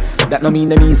plan. That no mean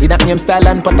them easy, that name style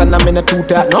and pattern I'm in a two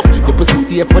talk enough. The pussy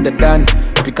safe for the dan.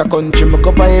 Pick a country, me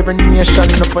go by every nation.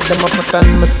 No for them a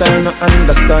pattern, my style no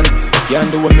understand.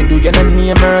 Can't do what me do, you no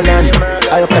name Merlin.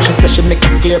 I look at she say she make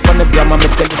it clear from the grammar. Me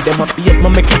tell them a beat, me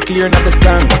make it clear not the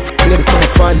song. Play this for my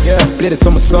fans, play this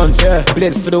for my sons, play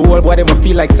this for the whole boy them a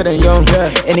feel like sitting young.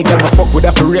 Any girl my fuck would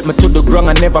have to rape me to the ground.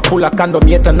 I never pull a condom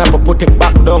yet and never put it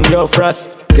back down. Yo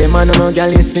Frost, them man no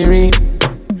girl is free.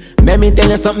 Let me tell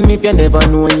you something if you never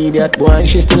know idiot boy,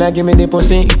 she still a give me the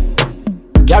pussy.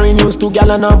 Carry news to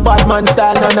gal and a bad man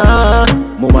style, na.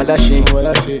 Mama da she.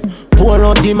 Pour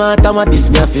out the matter what this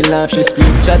me I feel like. She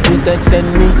screenshot the text send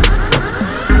me.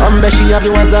 She have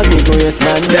you as a big yes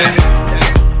man.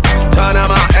 Turn on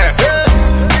my air.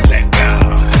 Let go.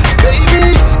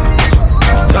 Baby.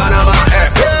 Turn on my air.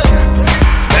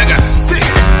 Let go. See.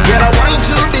 Said I want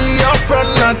to be your friend,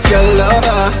 not your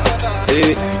lover.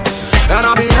 Hey. And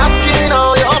I'll be asking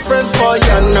all your friends for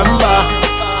your number.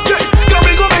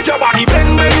 Go make your body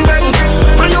bang, bang, bang.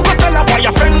 And you go tell her by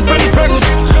your friend.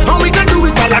 And we can do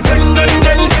it all again,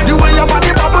 then. The way your body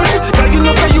bubble, girl, you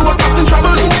know say you are causing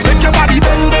trouble. Make your body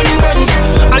bang, bang, bang.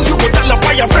 And you go tell her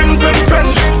by your friend.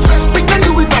 We can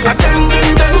do it all again,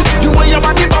 then. The way your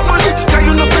body bubble, girl,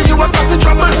 you know say you are causing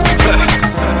trouble.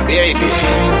 Baby,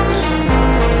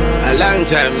 a long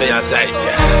time me aside,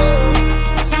 yeah.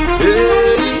 Hey.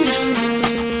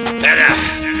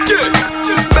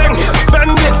 Bang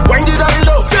it, wind it down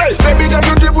low. Baby girl,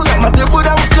 you dribble like my dribble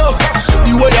down slow.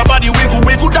 The way your body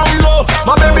wiggle down low.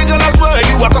 My baby girl, I swear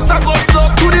you are cause I go slow.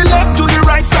 To the left, to the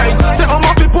right side. Say all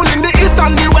my people in the east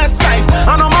and the west side.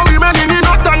 And all my women in the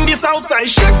north and the south side.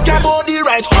 Shake your body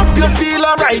right, hope you feel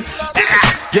alright.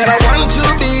 Girl, I want to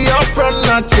be your friend,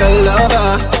 not your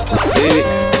lover. Hey.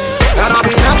 And I'll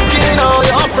be asking all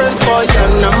your friends for your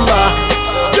number.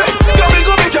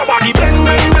 Go make your body bang,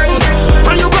 bang, bang.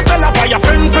 And you go tell her by your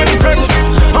friend.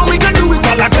 And we can do it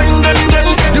all again, then.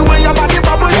 The way your body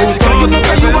bubble, girl, you know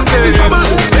say you are causing trouble.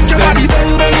 Make your body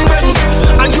bang, bang, bang.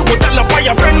 And you go tell her by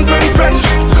your friend.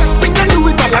 We can do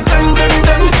it all again,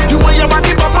 then. The way your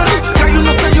body bubble, girl, you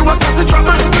know say you are causing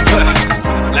trouble.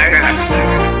 Like that.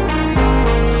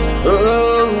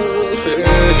 Oh,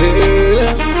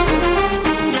 hey.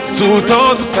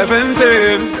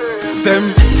 2017. Them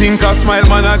think I smile,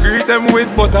 man, I greet them with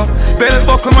butter. Bell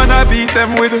buckle, man, I beat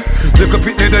them with. Look up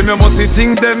at them, you must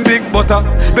think them big butter.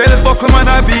 Bell buckle, man,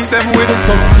 I beat them with.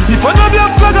 So, if I know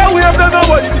black flag, I wave them a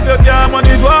white. If you can't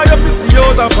manage, why you miss the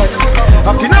other fight?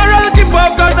 A funeral keep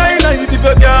off the night. If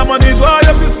you can't manage, why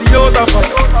you miss the other fight?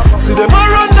 See them a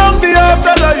run down the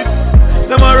afterlife.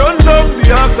 Them a run down the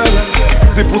afterlife.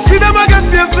 The pussy them a get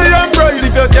fiercely and bright. If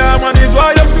you can't manage,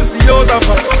 why you miss the other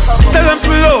fight? Tell them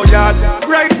to low yard.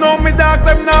 Right now me dog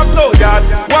them not no yard.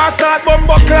 War start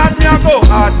bumbo clad me a go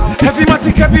hard. Heavy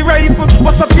matic, heavy rifle,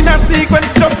 What's up in a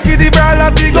sequence, just give the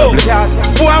brawlers the go.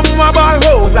 Boy, I'm a ball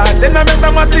hold lad. Then I make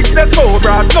them a tick the soul,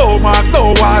 brad. No mark,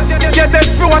 no what. Get dead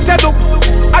for what you do,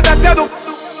 I that you do.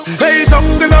 Hey,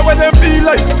 jungle where they feel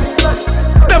like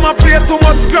them a play too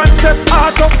much Grand Theft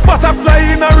Auto.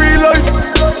 Butterfly in a real life.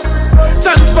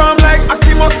 Transform like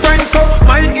Optimus Prime, so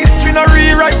my history no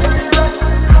rewrite.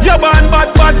 Your born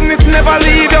bad badness never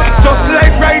leave you. Just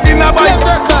like riding a bike.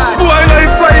 Boy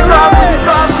like price up.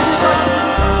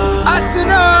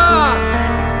 Atina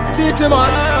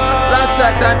Titimus Lots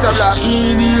of Tata Blocks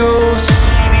Genius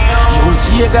Youth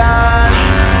Yegan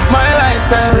My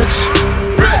lifestyle rich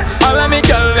All of me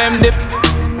girl them dip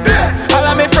All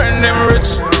of me friend them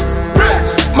rich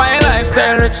My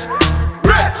lifestyle rich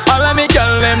All of me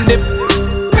girl them dip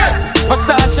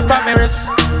Versace pa me wrist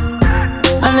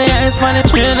And the eyes for the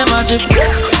train them a drip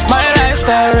My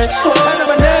lifestyle rich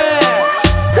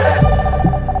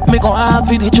Me go hard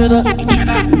for the cheddar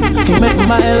to make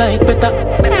my life better.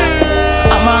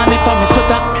 I'm on the promise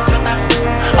sweater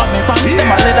on me promise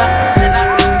them a leather.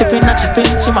 Tipping a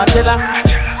chipping, she my jelly.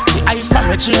 The ice from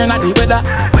me cheering at the weather.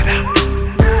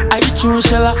 I true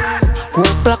seller,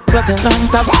 gold black platinum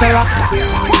top seller.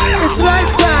 It's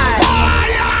lifestyle.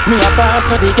 Me a pass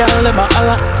so the girl them a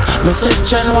holla. Me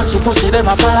section once you pussy them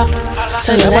a follow.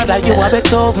 Say your mother you a big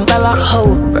 $1,000.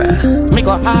 Cobra. Me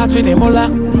go hard for the mullah.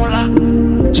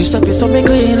 She step is so me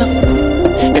clean up.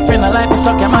 If you not like me,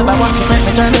 suck your mother once you make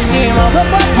me turn the scheme up.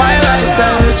 My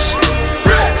lifestyle rich.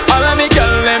 All of me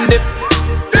girl them dip.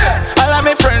 All of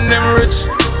me friend them rich.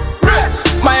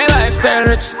 My lifestyle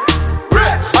rich.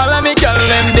 All of me girl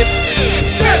them dip.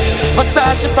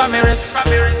 Versace pa me wrist.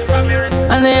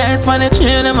 And the eyes for the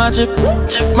chain them a drip.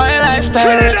 My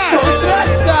lifestyle rich.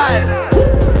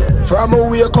 From a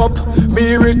wake up,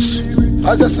 me rich.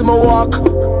 As I see me walk,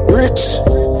 rich.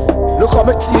 Look how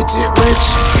my teeth rich.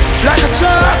 Like a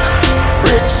truck,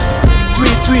 rich.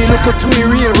 Tweet, look at tweet,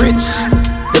 real rich.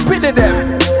 The pity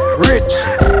them, rich.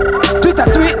 Twitter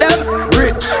tweet them,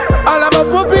 rich. All of my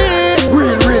puppy,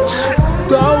 real rich.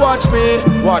 Don't watch me,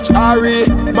 watch Ari.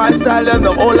 My style them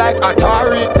the old like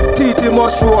Atari. TT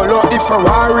must roll out the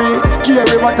Ferrari.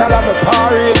 Carry my tal me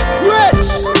party,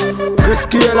 rich. Chris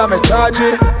Gale I'm a charge.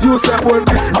 You say old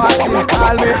Chris Martin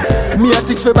call me. Me a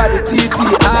think for by the TT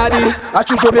Hardy. I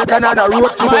should Jamaican and a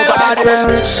road to go body.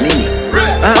 Rich.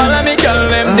 All of me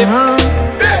girl them dip.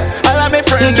 All of me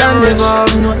friends them rich.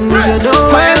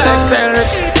 My lifestyle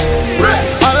rich.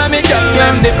 All of me girl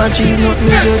them dip.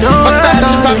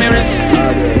 Versace pa me rich.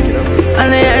 And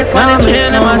the air for the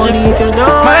chain them a drip.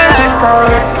 My lifestyle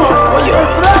rich.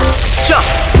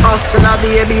 Hustler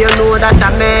baby, you know that I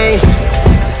made.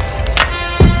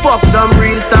 Fuck some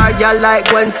real star girl like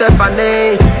Gwen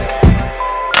Stefani.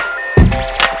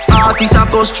 Artists that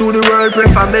goes through the world pray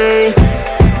for me.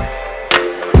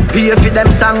 Pay for them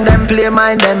song, them play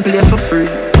mine, them play for free.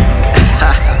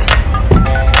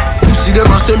 You see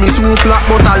them a say me so flat,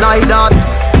 but I like that.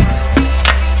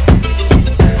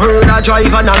 Heard a drive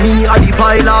and a me a the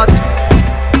pilot.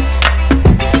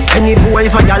 Any boy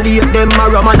violate them, a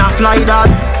rum and a fly that.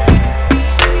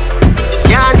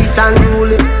 Can't this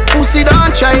unruly. Pussy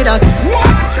don't try that.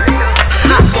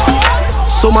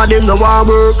 Some of them no want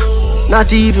work,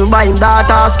 not even buy him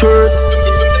daughter's skirt.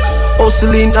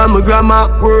 Hustling and my grandma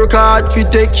work hard fi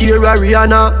take care of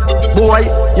Rihanna. Boy,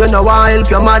 you know I help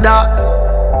your mother.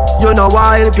 You know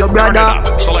I help your brother.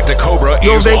 Select a Cobra.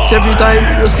 You vex every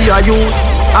time you see a youth.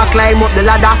 I climb up the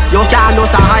ladder. You can't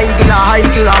just a higgle.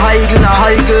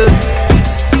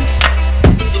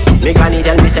 Me granny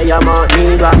tell me say you might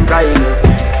need one bride.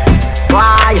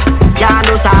 Why? Can't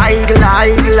do higgle.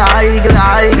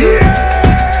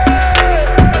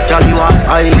 Tell me what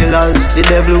idlers, the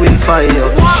devil will find you.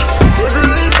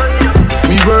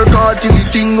 We work hard till the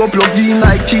thing up plug in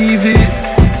like TV.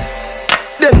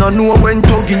 Them not know when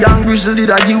Tuggy and Grizzly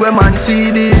that give a man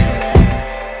CD.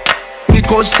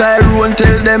 Because Tyrone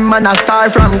tell them man a star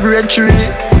from grade 3.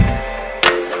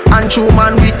 And show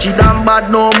man wicked and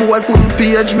bad, no boy couldn't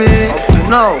page me. Up to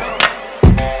now.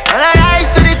 And I rise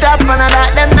to the top and I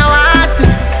let them know I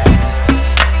see.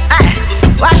 Hey,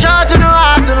 wash out to the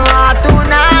heart, too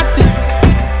nasty.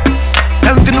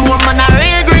 Them fin know man a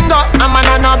real gringo, and man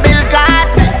a no Bill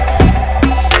Cosby.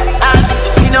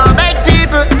 Me no make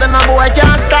people, so no boy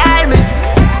can't style me.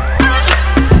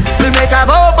 Me make a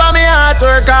hope on me heart,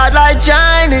 work hard like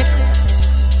Johnny.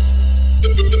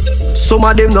 Some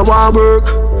of them no want work,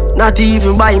 not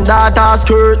even buy him daughter's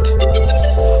skirt.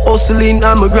 Hustling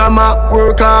and my grandma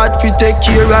work hard fi take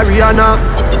care of Rihanna.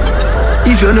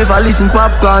 If you never listen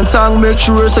Popcorn song, make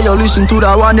sure so you listen to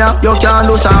that one, yeah. You can't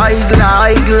just higgle.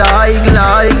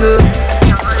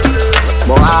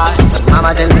 Boy,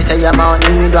 Mama tell me say you about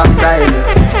need one bride.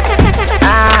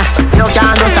 You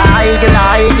can't just higgle.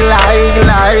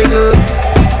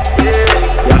 Yeah.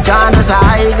 You can't just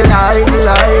higgle.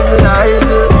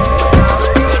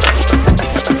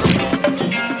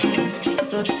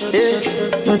 Yeah.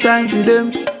 No time for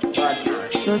them.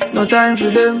 No time for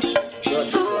them.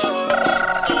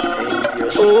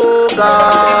 Oh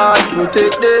God,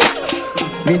 protect them.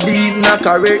 Me deep not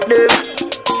correct them.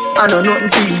 I know nothing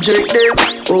to eject them.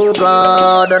 Oh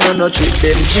God, I know no trick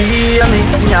them. Gee,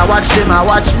 me I watch them, I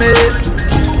watch me.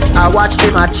 I watch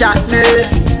them, I chat me.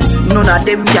 None of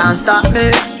them can stop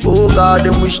me. Oh God,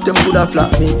 them wish them coulda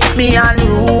flap me. Me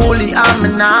unruly,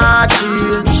 I'm not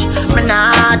change. Me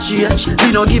not change.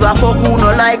 Me no give a fuck who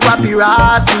no like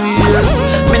papyrus ways.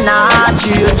 Me not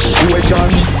change. Boy can't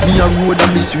miss me a road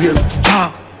and me swear.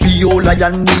 Ha. Be all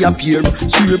lion me appear.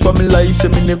 Swear for me life, say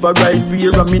me never ride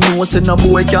beer. And me know say no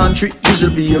boy can't trick diesel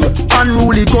beer.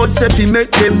 Unruly God say fi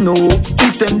make them know.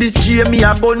 If them this J me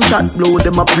a gunshot blow.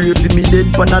 Them a pray fi me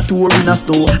dead pan a tour in a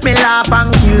store. Me laugh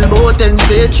and kill both and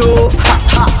stage show. Ha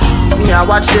ha. Me I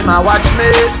watch them, I watch me.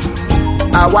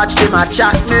 I watch them, I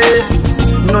chat me.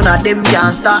 None of them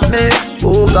can stop me.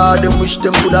 Oh God, them wish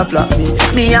them coulda flap me.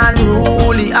 Me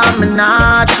unruly, I'm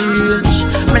not change.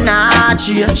 Me not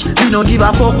change. Me no give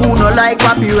a fuck who no like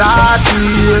papyrus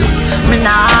ways. Me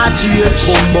not change.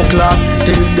 Bumbo clap,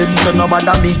 tell them to no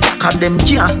bother me. Cause them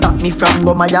can't stop me from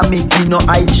go Miami. Me no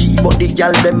IG, but the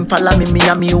girl them follow me. Me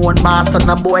and me own boss and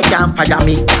a boy can't fire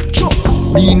me.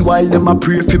 Meanwhile, them a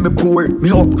pray for me poor.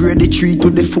 Me upgrade the 3 to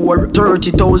the 4.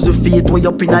 30,000 feet way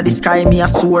up in the sky, me a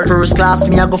soar. First class,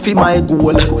 me a go for my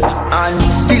goal. And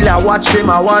still I watch them,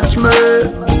 I watch me.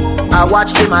 I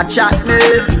watch them, I chat me.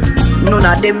 None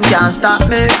of them can stop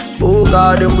me. Oh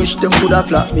God, them wish them coulda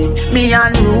flap me. Me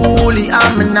unruly,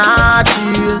 I'm not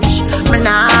change. Me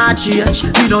not change.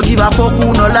 Me no give a fuck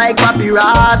who no like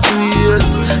papyrus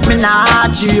ways. Me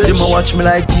not change. Them a watch me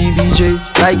like TVJ,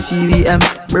 like CVM.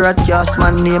 Broadcast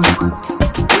my name.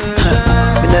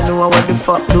 Me don't know what the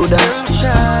fuck do that.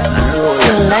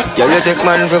 Yeah, you take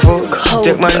man for fuck,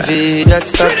 take man for that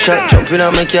stop shot. Jump in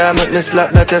on my car, make me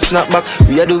slap like a snapback.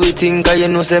 We a do we think, cause you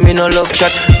know say me no love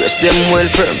chat. Rest them well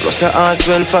firm, plus the ass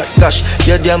well fat. Gosh,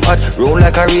 you damn hot, roll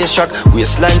like a race track.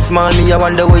 Waistline small, me I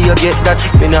wonder where you get that.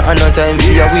 Me not have no time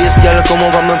for your waist, girl, come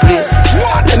over my place.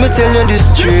 Let me tell you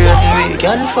this straight. We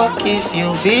can fuck if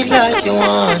you feel like you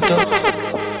want to.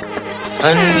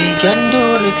 And we can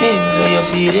do the things where you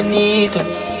feel the need to.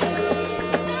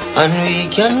 And we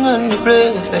can run the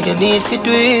place like you need to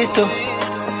do it too.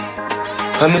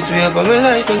 Come and swear by my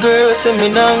life, my girl, say me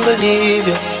not gonna leave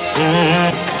you.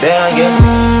 There I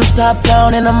get top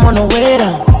down and I'm on the way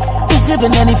down. Been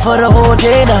sipping any for the whole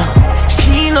day now.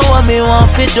 She know what me want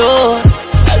for do.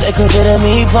 I like a bit of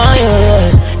me on your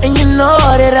head. And you know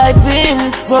that I've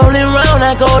been rolling round,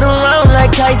 I go around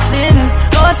like Tyson.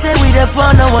 No, I say we the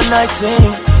fun of one night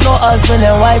thing. No husband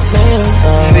and wife team.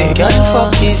 We can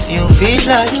fuck if you feel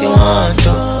like you want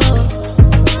to.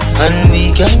 And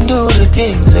we can do the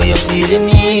things where you feel the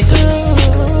need to.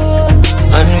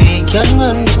 And we can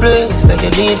run the place like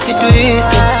you need to do it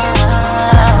too.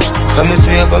 Come and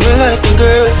swear by my life, and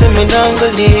girl, say me not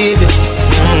gonna leave you.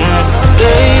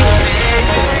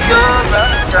 You're a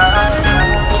star,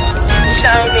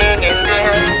 shining in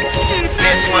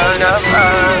this world of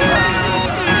ours.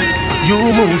 You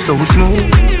move so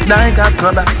smooth, like a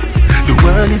acrobat. The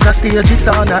world is a stage, it's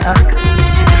all a act.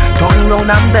 Turn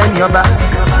round and bend your back.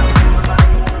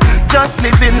 Just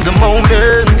live in the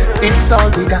moment, it's all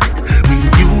we got. Will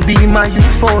you be my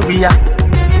euphoria?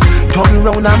 Turn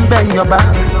round and bend your back.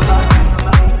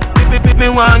 Me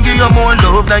want give you more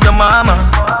love than your mama.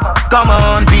 Come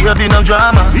on, baby, no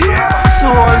drama.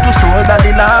 Soul to soul,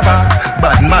 body lava.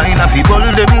 Bad mind, I feel all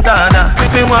them kinda.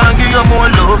 Me want give you more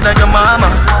love than your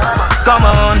mama. Come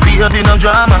on, baby, no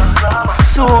drama.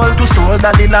 Soul to soul,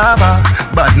 body lava.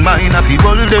 Bad mind, I feel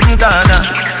all them kinda.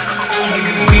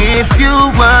 If you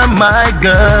were my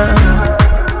girl,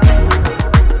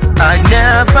 I'd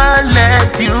never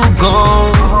let you go.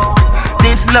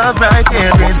 This love right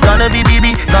here is gonna be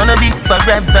baby, gonna be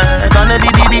forever. Gonna be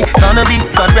baby, gonna be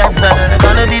forever.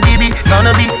 Gonna be baby,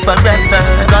 gonna be forever.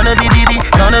 Gonna be baby,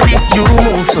 gonna be. You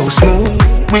move so smooth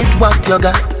with what you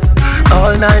got.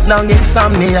 All night long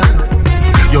insomnia.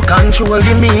 You control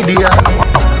the media.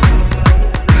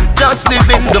 Just live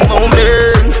in the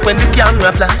moment when the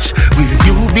camera flash. Will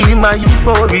you be my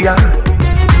euphoria?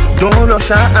 Don't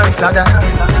rush and answer that.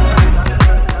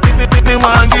 Me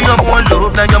want give you more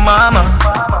love than your mama.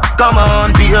 Come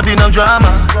on, baby, no drama.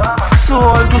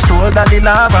 Soul to soul, body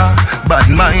lava. Bad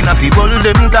mind, I feel all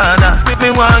them kinda. Me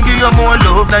want give you more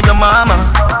love than your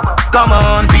mama. Come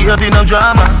on, baby, no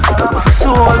drama.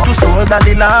 Soul to soul,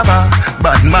 body lava.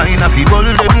 Bad mind, I feel hold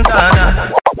them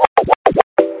corner.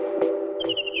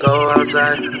 Go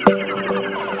outside.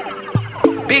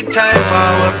 Big time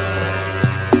forward.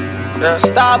 Yeah.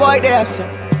 Starboy there, so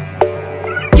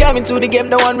came into the game,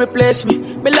 no one replace me.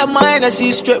 Me love my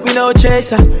energy straight, we no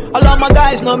chaser. All of my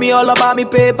guys know me all about me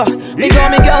paper. Me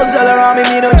got me girls all around me,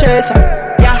 me no chaser.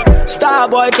 Yeah,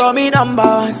 Starboy call me number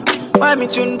one. When me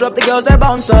tune drop, the girls they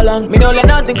bounce along. Me don't let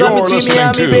nothing come between me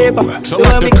and me paper. So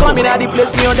when me come in, I the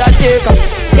place me on that taker.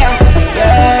 Yeah,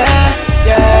 yeah,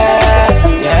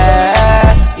 yeah,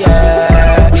 yeah,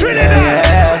 yeah,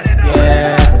 yeah,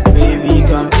 yeah. Baby,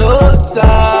 come closer.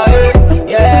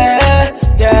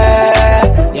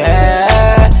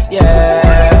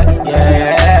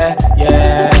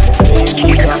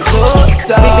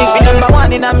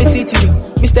 In me city, yo.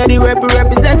 Me steady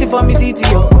representing for me city,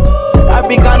 yo.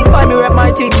 African boy, me rep my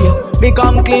thing, yo. Me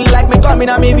come clean like me coming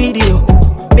on me video.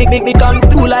 Me come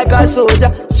through like a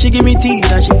soldier. She give me tea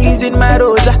and she pleasing my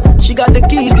rosa. She got the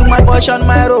keys to my Porsche and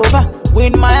my Rover. We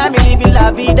in Miami living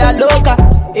la vida loca.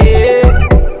 Yeah,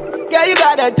 yeah, you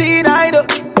got the teen, I know.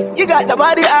 You got the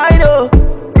body, I know.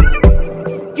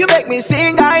 You make me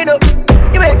sing, I know.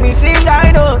 You make me sing,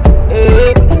 I know.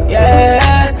 Yeah, yeah.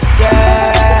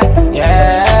 Yeah,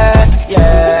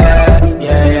 yeah, yeah,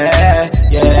 yeah,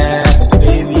 yeah.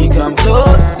 Baby, come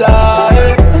closer.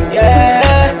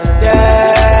 Yeah,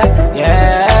 yeah,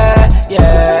 yeah,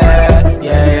 yeah,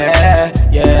 yeah,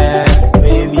 yeah.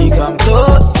 Baby, come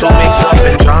closer. To mix up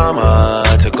in drama,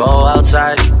 to go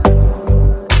outside.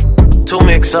 To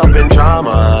mix up in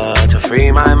drama, to free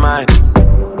my mind.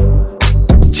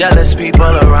 Jealous people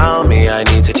around me, I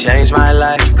need to change my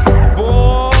life.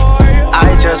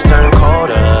 I just turn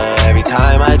colder every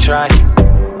time I try.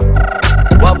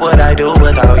 What would I do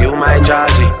without you, my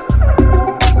Georgie?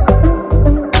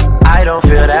 I don't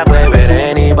feel that way with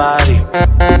anybody.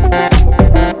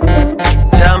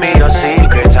 Tell me your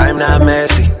secrets, I'm not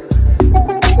messy.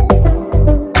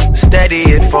 Steady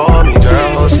it for me, girl,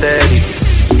 hold steady.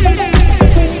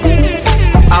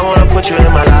 I wanna put you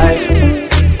in my life.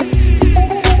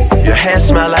 Your hair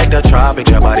smell like the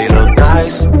tropics, your body look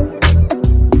nice.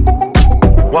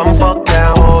 One fuck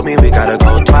can't hold me, we gotta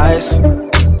go twice.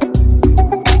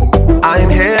 I'm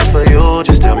here for you,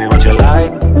 just tell me what you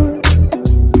like.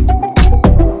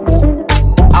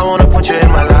 I wanna put you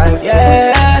in my life.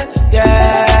 Yeah,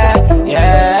 yeah,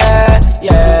 yeah,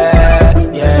 yeah,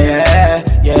 yeah, yeah,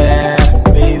 yeah.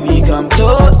 Baby, come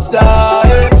closer.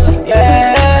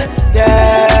 Yeah,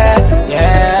 yeah,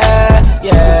 yeah,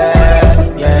 yeah,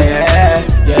 yeah,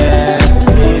 yeah.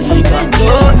 Baby, come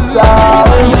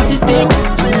closer. You just think.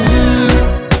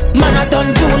 Man, I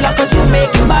done do like cause you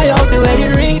make him buy out the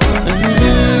wedding ring.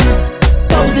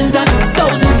 Thousands and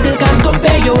thousands still can't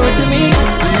compare your word to me.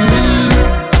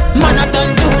 Man, I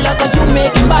done do like cause you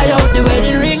make him buy out the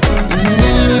wedding ring.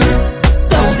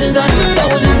 Thousands and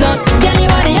thousands and girl, you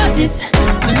are the artist.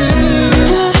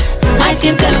 I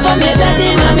can tell from your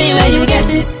belly, mommy, where you get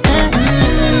it.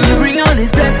 You bring all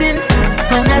these blessings.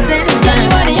 And I said, girl,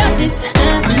 you are the artist.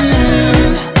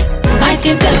 I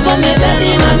can tell from your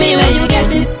belly, mommy, where you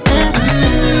get it.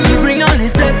 You bring all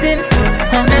these blessings.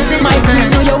 My team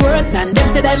know your words and them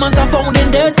say diamonds are found in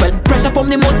dirt. Well, pressure from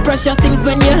the most precious things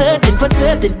when you're hurting for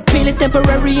certain. Pain is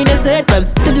temporary in a third realm.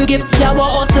 Still you give power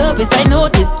or service, I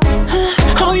notice.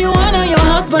 How you honor your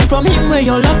husband from him where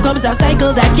your love comes a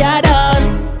cycle that you're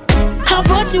done. A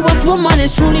virtuous woman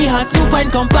is truly hard to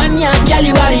find companion. Girl,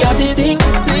 you are the artist thing.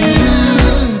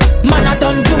 Man, I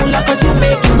done do like cause you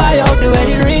make him buy out the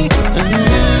wedding ring.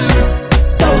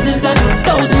 Thousands and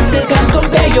thousands still can't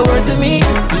compare your word to me.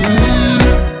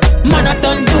 Man, I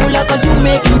done do like cause you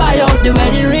make him buy out the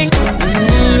wedding ring.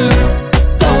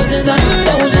 Thousands and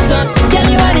thousands and girl,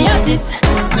 you are the artist.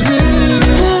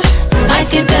 I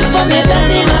can tell from your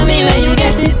belly, mommy, where you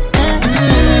get it.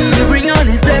 You bring all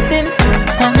these blessings.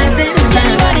 And I said, girl,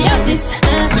 you are the artist.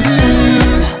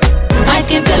 I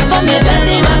can tell from your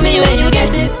belly, mommy, where you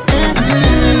get it.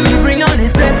 You bring all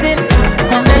these blessings.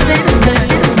 And I said,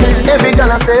 every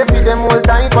girl I say feed them all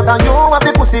tight, but you have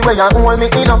the pussy where you hold me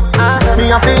in up.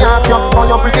 Me a fi ask you how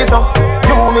you pretty so.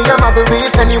 You me a muggle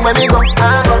with anywhere me go.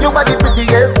 You are the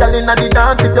prettiest girl inna the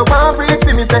dance. If you want breathe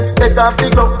for me, say take off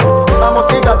the glove. I must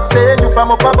see God say you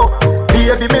from up above.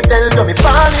 Baby, me tell you me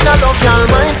fall in love. Girl,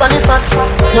 mind pon this fat,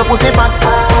 your pussy fat,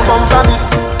 bump a bit,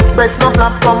 breast no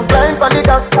flap, come climb pon the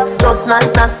cock, just like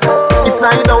that. It's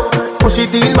slide out, push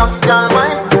it in back, girl,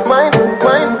 mind, mind,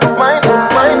 mind, mind, mind,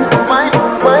 mind, mind,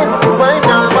 mind,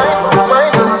 girl, mind,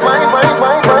 mind, mind, mind,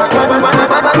 mind,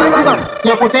 mind, mind,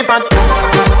 your pussy fat.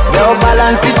 Yo,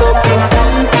 balance it up.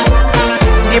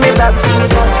 Give me that.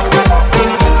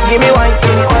 Give me wine.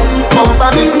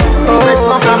 Bumper me. Press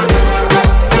my flap.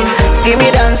 Give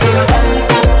me dance.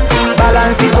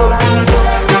 Balance it up.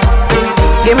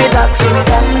 Give me that.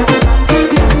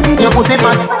 Your pussy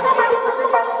fat.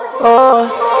 Oh,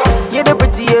 you're the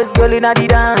prettiest girl in the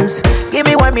dance. Give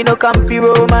me one, me no comfy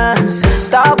romance.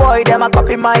 Star boy, them a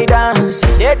copy my dance.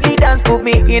 Deadly dance put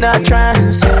me in a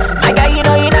trance. My guy, you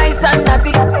know you nice and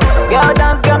naughty. Girl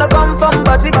dance gonna come from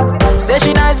body. Say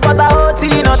she nice but I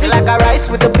OT naughty. Like a rice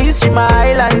with a piece, she my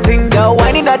island thing. Girl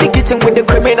whining at the kitchen with the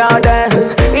criminal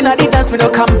dance. In the dance, me no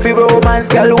comfy romance.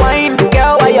 Girl wine,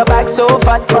 girl why your back so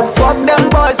fat? Fuck them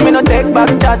boys, me no take back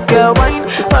chat. Girl wine,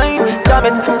 wine, jam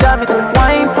it,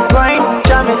 wine, grind,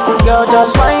 jam it. Girl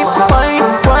just wine, wine,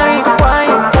 wine,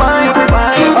 wine, wine,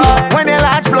 wine. When your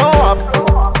lights blow up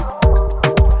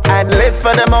and live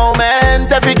for the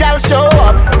moment, every girl show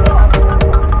up.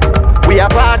 We a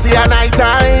party at night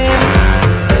time.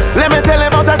 Let me tell you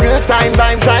about a good time.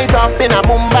 Vibes right up in a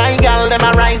Mumbai, girl. Them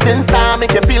a rising star,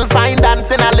 make you feel fine.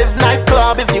 Dancing a live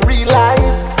nightclub is the real life.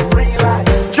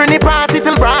 Trini party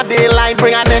till broad daylight,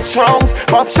 bring our next rounds.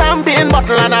 Pop champagne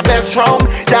bottle and a best round.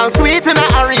 Y'all sweet in the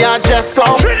area, just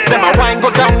come. Them a wine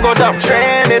go down,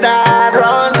 Trinidad,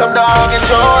 run, come down,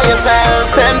 enjoy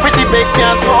yourself. Send pretty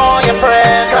pictures for your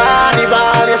friend.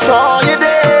 Carnival, you show you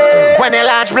day. When the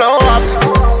large blow up,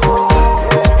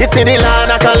 it's in the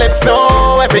land of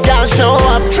Calypso. Every girl show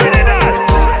up. Trinidad.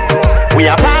 We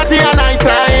a party at night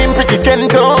time, pretty skin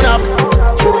tone up.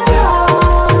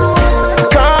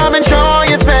 Come and show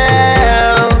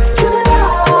yourself.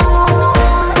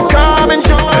 Come and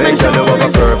show. Hey, girl, you have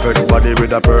a perfect body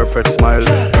with a perfect smile.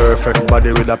 Perfect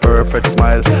body with a perfect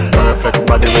smile. Perfect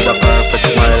body with a perfect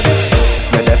smile.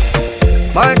 Me deaf.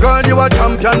 My girl, you a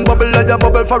champion. Bubble like you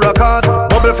bubble for a cause.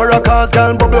 Bubble for a cause,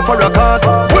 girl, bubble for a cause.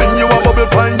 When you a bubble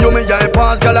pine, you me eye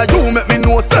pass. Girl, you make me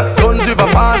know say guns if a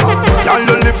pass. Girl,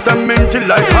 your lips them minty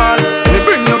like hearts. Me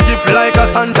bring you gift like a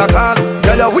Santa Claus.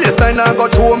 Girl, your waistline I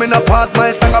got throw me in a pass.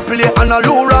 My song I play on a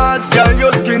low rods. Girl,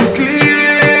 your skin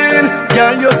clean.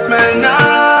 Girl, you smell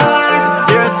nice.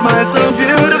 Your smile so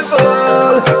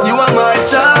beautiful. You are my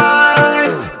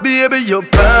choice. Baby, you're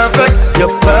perfect.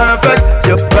 You're perfect.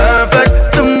 You're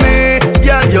perfect to me.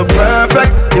 Girl, you're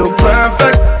perfect. You're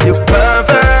perfect. You're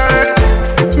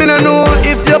perfect. Me no know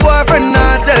if your boyfriend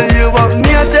not tell you, but me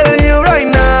I tell you right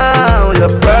now.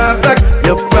 You're perfect.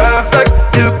 You're perfect.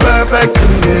 You're perfect to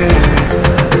me.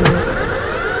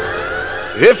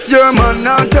 If your man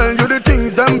not tell you the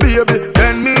things, then baby,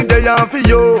 then me they are for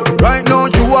you. Right now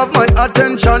you have my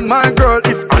attention, my girl.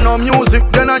 If I know music,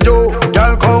 then I do.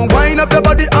 Girl, come wind up your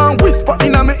body and whisper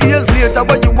in my ears later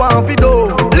what you want to do.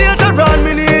 Later on,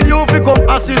 me need you to come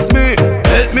assist me.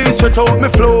 Help me stretch out my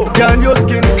flow. Girl, your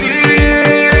skin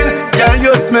clean. Girl,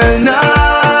 you smell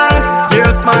nice.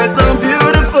 Your smile so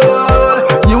beautiful.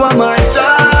 You are my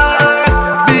choice.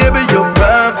 Baby, you're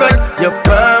perfect. You're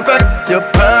perfect. You're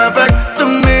perfect to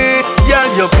me. Yeah,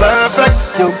 you're perfect.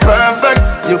 You're perfect.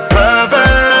 You're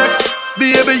perfect.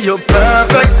 Baby, you're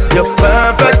perfect. You're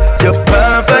perfect. You're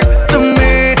perfect to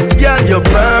me. Yeah, you're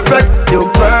perfect. You're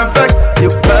perfect.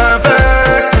 You're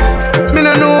perfect. Me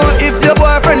no know if your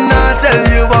boyfriend not tell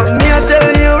you, but me I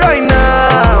tell you right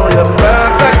now. You're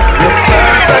perfect. You're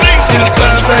perfect. You're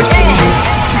perfect to me.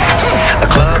 A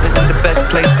club isn't the best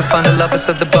place to find the lovers,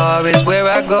 so the bar is where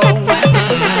I go.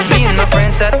 Me and my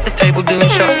friends at the table doing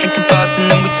shots, drinking fast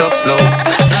and then we talk slow.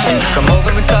 And you come over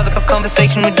and start up a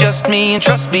conversation with just me, and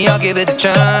trust me, I'll give it a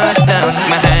chance. Now take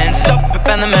my hand, stop it,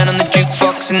 and the man on the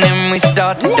jukebox, and then we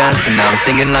start to dance. And I'm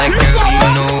singing like, girl,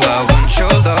 you know I want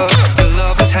your love. Your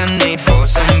love was handmade for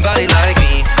somebody like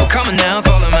me. Oh, come on now,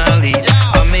 follow my lead.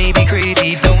 I may be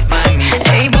crazy, don't mind me.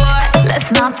 Hey boy,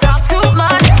 let's not talk too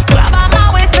much. Grab on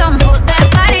my waist and put that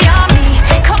body on me.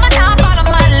 Come on now, follow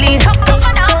my lead. Come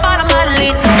on now, follow my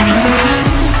lead.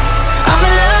 I'm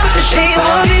in love with the shape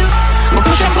of you. We'll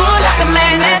push and pull like a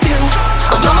magnet do.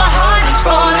 Although my heart is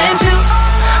falling too.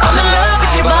 I'm in love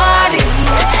with your body.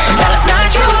 And last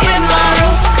night you were in my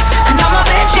room. And all my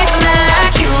bed sheets smell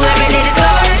like you. Every day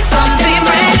discovering something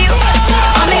brand new.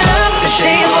 I'm in love with the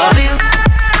shape of you.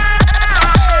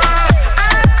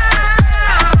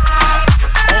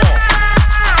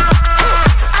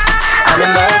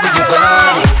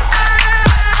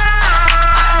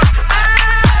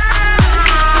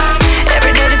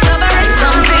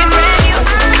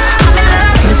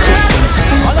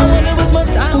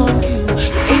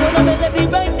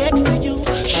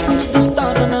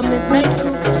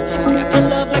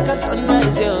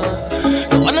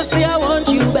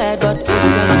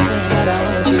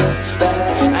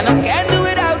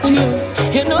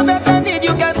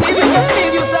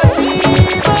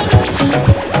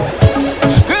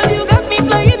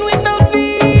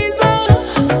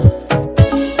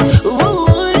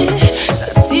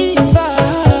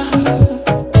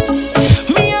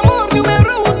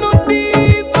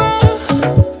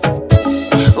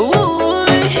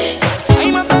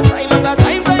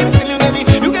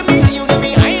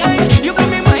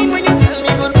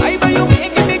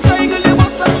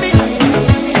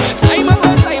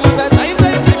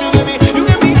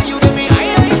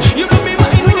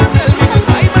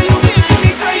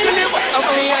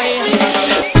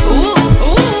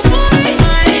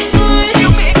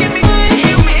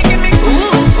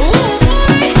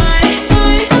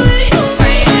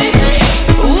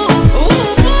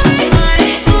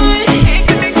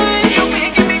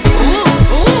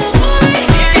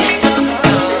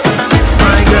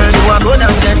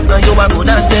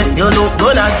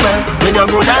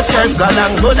 yourself, God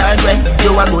and good as well.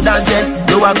 You are good as yet,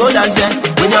 you are good as yet.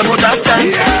 When you're good as self,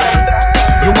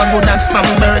 you are good as from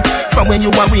birth. From when you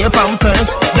are wear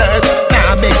pampers, girl.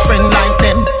 Now big friend like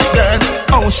them, girl.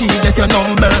 How she get your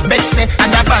number? Bet say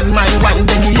and a bad mind one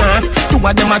day the year. Two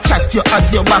of them a chat you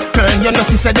as your back turn. You know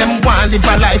she say them want live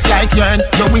a life like yours.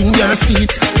 You win your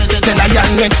seat, tell her your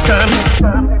next term.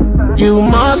 You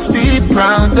must be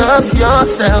proud of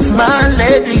yourself, my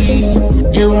lady.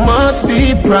 You must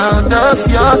be proud of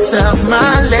yourself,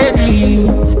 my lady.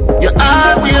 You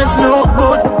always look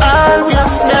good, always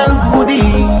smell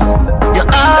goody. You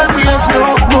always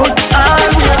look good,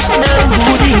 always smell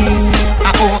goody.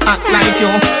 I won't act like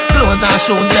you, clothes and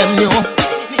shoes them new.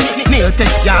 Nail tech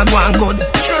yard one good,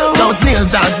 those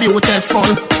nails are beautiful.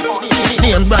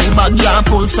 Name brand bag ya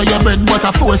pull, so your bread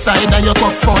butter four side and your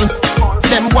cup full.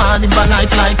 Them want live a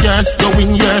life like yours, you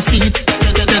win your seat,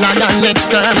 then I done next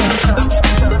term.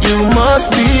 You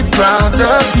must be proud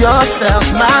of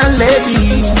yourself, my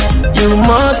lady. You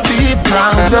must be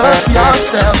proud of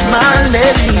yourself, my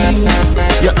lady.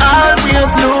 You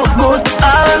always look good,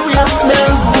 always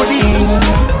smell goody.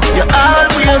 You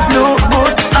always look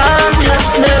good, always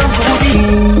smell goody.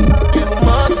 You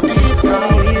must be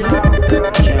proud.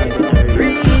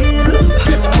 Real.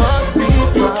 You must be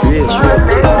proud.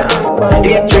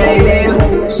 It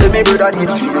real. Say me brother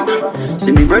did fake.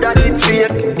 Say me brother did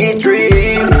fake. It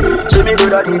real. Say me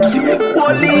brother did fake.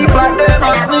 Only but them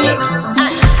a snake.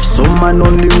 Some man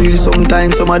only real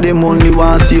sometimes, some of them only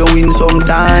want see you win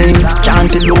sometime. Can't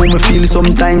tell how me feel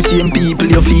sometimes, same people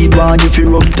you feed want you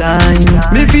feel rub time.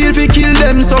 Me feel fi kill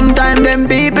them sometime, them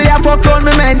people ya fuck on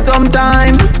me mad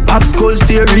sometime. Pop skull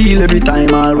stay real every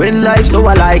time, all when life so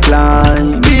I like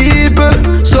line.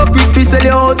 People, so quick fi sell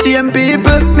you out, same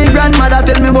people. Me grandmother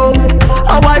tell me about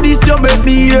how this you make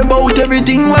me hear about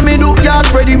everything when me do, you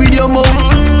spread it with your mouth.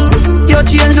 You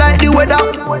change like the weather.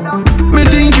 Me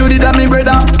think you did that, me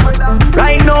brother.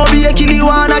 Right now, be a kill you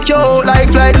wanna kill like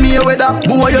Floyd Mayweather.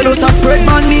 Boy, you just a spread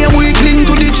man name. We cling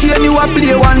to the chain, you a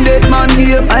play one dead man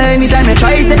game. And anytime you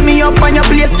try set me up and your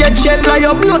place get shell like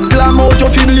your blood clam out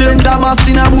of your brain. Thomas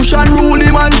in a bush and rule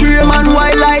him and dream and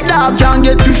wild like that can't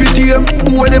get to fit him.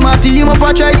 Boy, them a team up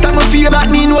a try stand my fear. That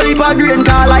mean what if a grain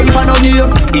call life and no game.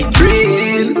 It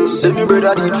real, say me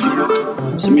brother did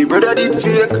fake. Say me brother did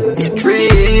fake. It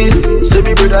real, say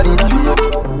me brother did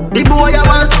fake. The boy I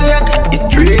want snake.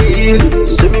 It real,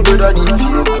 say me brother did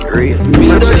fake. Real,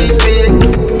 brother did fake.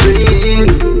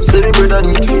 Real, say me brother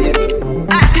did fake.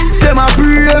 Them a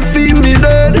pray for me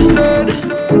dead.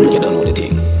 You don't know the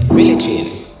thing, really chill.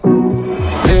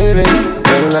 Baby,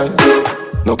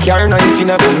 no care now if you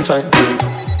not been fine.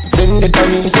 Then the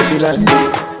time you say feel like.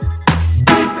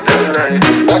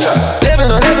 Watch out. Level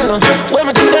no, where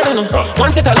me the devil no.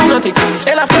 One set of lunatics,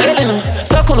 hell after hell no.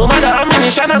 So no matter how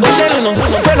many shana go shell no.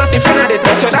 Friend I see friend I did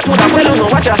better, that would have well no.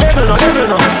 Watch out, level no,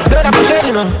 blood I go shell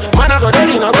no. Man I go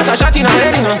dead no, cause I shot in a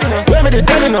head no. Where me the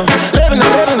devil no, level no.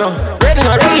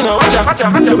 Ready no, watch out.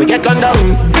 Then we get gunned down,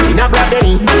 in a black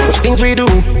day. Which things we do,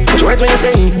 which words when you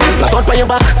say. Flat on your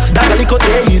back, that a little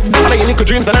days. All of your little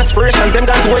dreams and aspirations, them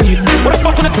gone to waste. What the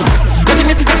fuck on the thing? Nothing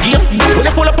this is a game. When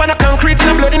you fall up on a concrete in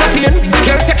a blood in a pain.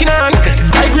 Girl taking a hand,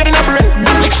 high grade in a brain.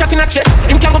 Lick shot in a chest,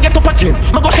 him can't go get up again.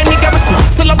 Ma go Henny Garrison,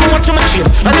 still have me watching my chain.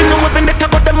 And him know weapon that I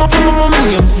got them off from my mom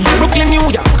name. Brooklyn, New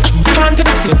York, can't to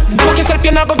the same. Fuck yourself,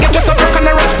 you now go get just a broke and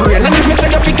a sprain. And if me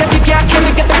say you fi get it, you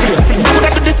actually get the plane. Could I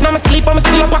do this now, me sleep, I'm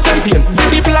still up a campaign.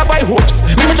 People are buy hopes,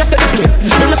 me just take the plane.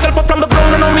 Me myself up from the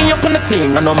ground and now me up on the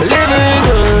thing. And I'm living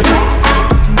good,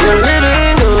 you're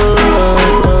living good.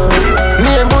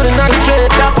 Me and booty not straight,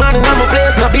 that man in my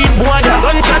place. Now beat boy, ya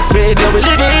gunshot straight. Yeah, we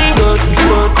living good,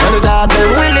 and the dog them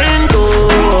willing to.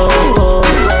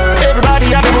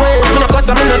 Everybody have them ways, me no cuss,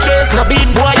 I'm in no trace. Now beat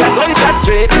boy, ya gunshot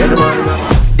straight. Everybody,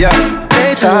 yeah.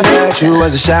 They thought that you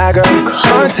was a shy girl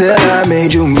until I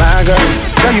made you my girl.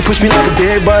 Now you push me like a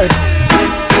big boy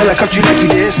till I cuffed you like you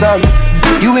did something.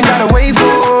 You ain't gotta wait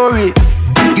for it.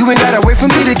 You ain't gotta wait for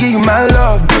me to give you my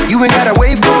love. You ain't gotta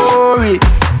wait for it.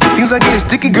 Things are getting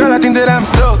sticky, girl, I think that I'm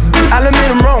stuck. I'll admit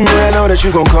I'm wrong, but I know that you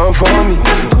gon' come for me.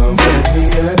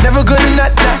 Yeah. Never gonna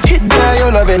not hit by your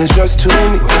love and it's just to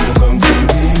me.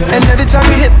 And every time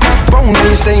you hit my phone,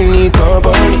 you say you need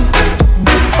company.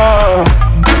 Oh,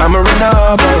 I'ma run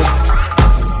up on you.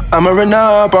 I'ma run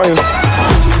up on you.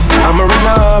 I'ma run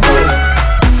up on you.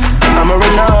 I'ma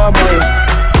run up on you.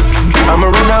 I'ma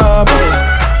run up on you.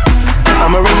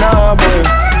 I'ma run up on you.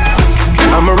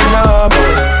 I'ma run up on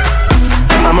you.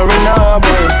 I'ma run up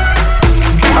on you.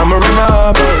 I'ma run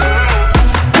up on you.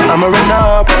 I'ma run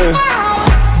up on you.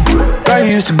 Girl,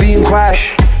 you used to being quiet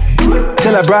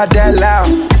till I brought that loud.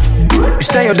 You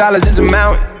say your dollars is a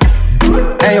mountain.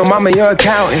 And your mama your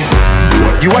accountant.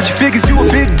 You watch your figures, you a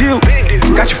big deal.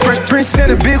 Got your Fresh Prince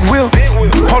and a big wheel.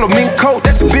 Polo mink coat,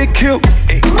 that's a big kill.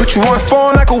 Put you on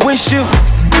phone like a windshield.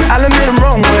 I'll admit I'm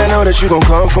wrong, but I know that you gon'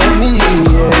 come for me,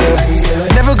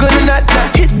 yeah. Never gonna not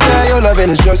hit that, your loving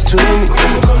is just too me.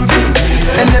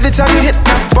 And every time you hit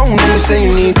my phone, you say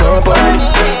you need company.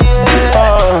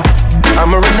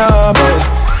 I'ma run up on you.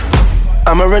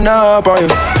 I'ma run up on you.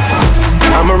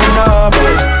 I'ma run up on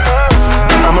you.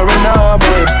 I'ma run up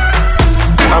on you.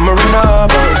 I'ma run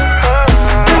up on you.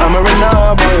 I'ma run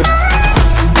up on you.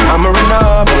 I'ma run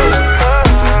up on you.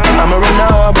 I'ma run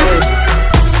up on you.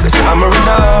 I'ma run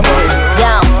up on you.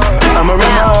 I'ma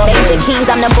run up on you. Major keys,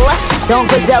 I'm the boss. Don't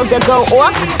Griselda go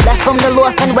off. Left from the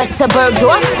loft and went to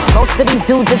Bergdorf. Most of these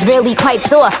dudes is really quite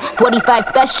soft. 45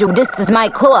 special, this is my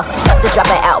cloth. About to drop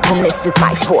an album, this is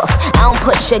my fourth. I don't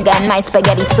put sugar in my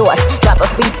spaghetti sauce. Drop a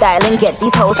freestyle and get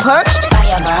these hoes perched.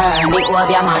 Fire burn, big whoop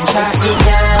your mantra. See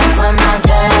girls when my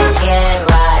girls get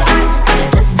right.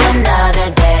 Is this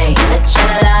another day? Let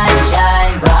your light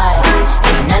shine bright.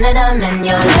 Ain't none of them in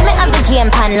your life. Trim me up the game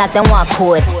pan like them walk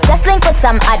code. Just link with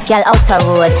some hot gal out the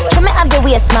road. Trim me up the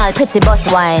waist small, pretty boss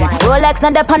wine. Rolex,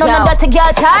 not the pan on the dirty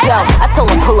girl tie. Yo, I told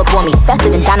him pull up on me,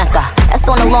 faster than Danica. That's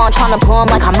on the lawn, tryna blow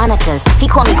him like harmonicas. He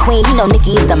call me queen, he know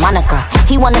Nicki is the moniker.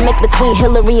 He wanna mix between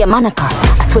Hillary and Monica.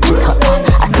 I switch it up,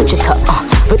 I switch it up,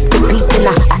 rip the beat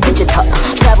then I stitch it up.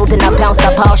 Traveled and I bounced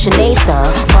up all Sinead, sir.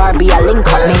 Barbie, I link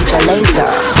up Major Lazer.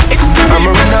 I'm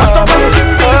a runner,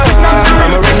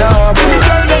 I'm a runner.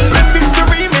 This is the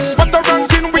remix, but the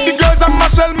ranking with the girls and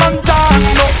Marshall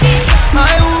Montano.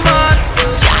 My woman,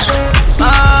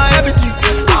 my everything.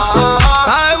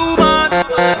 My woman,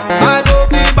 I go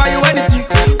feel buy you anything.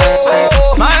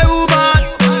 Oh, my woman,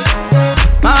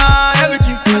 my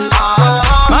everything.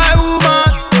 My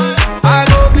woman, I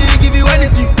go feel give you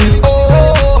anything.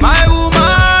 Oh, my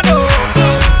woman, oh,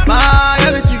 my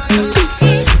everything.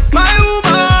 My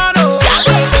woman, oh,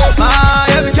 my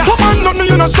everything. Woman, nothing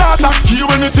you no short up, give you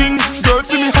anything. Girl,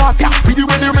 see me hot, yeah, with the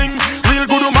wedding ring. Real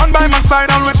good woman by my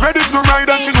side, always ready to ride.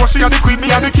 And she know she are the queen,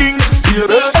 me are the king.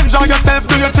 Baby, enjoy yourself,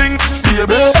 do your thing.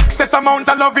 Baby, excess amount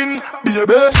of loving.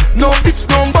 Baby, no ifs,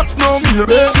 no buts, no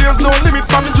maybe. There's no limit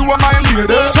for me, you are my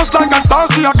lady. Just like a star,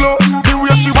 she a glow. The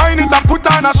way she whine it and put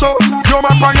on a show. You're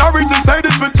my priority, say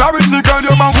this with clarity. Girl,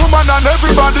 you're my woman and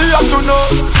everybody have to know.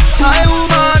 My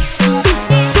woman,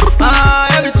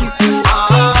 my everything.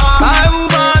 My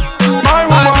woman, my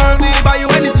woman, I buy you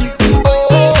anything.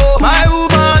 Oh, my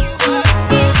woman,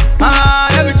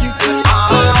 my everything.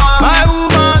 My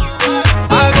woman,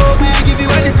 I go be give you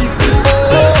anything.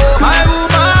 Oh, my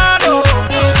woman, oh,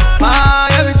 my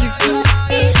everything.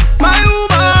 My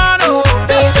woman, oh,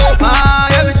 my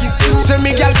everything. Send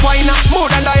me girl finer, more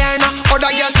than Diana.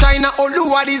 Other girl China,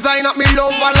 Oluwa designer. Me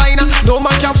love a liner. No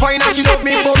man can find her. She love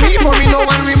me, for me no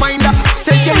one reminder.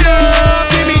 Say you love,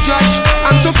 give me joy.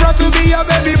 I'm so proud to be your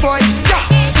baby boy. Yeah,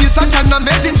 you such an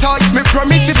amazing toy. Me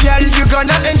promise you, girl, you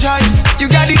gonna enjoy. You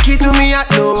got the key to me,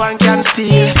 no one can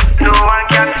steal. No one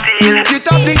can steal. You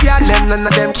top the girl, them none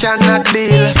of them cannot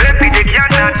deal. Baby, they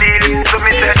cannot deal. So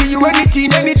me say, give you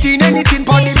anything, anything, anything.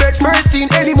 For the bed, first thing,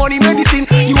 any money, medicine.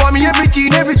 You want me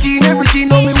everything, everything, everything.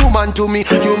 No me woman to me,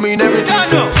 you mean everything.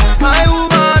 My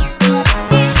woman,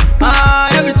 my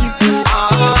everything.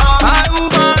 My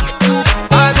woman,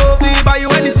 I go feel buy you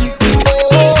anything.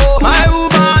 Oh, my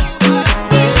woman,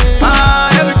 my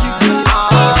everything.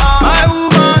 My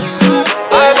woman,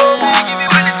 I go feel give you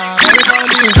anything.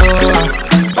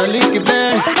 I lick it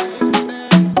back.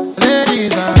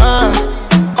 Ladies,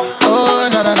 oh,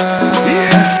 na na na.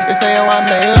 You say you want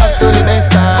me love to the best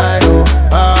time, oh,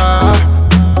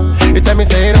 you tell me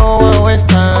say you don't want to waste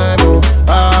time, oh,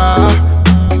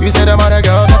 you say them other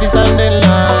girls have to stand in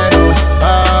line,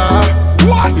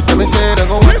 oh, you tell me say they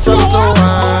go with some slow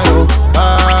wine,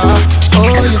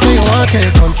 oh, you say you want to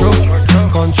take control,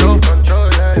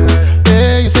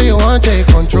 yeah, you say you want to take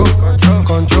control,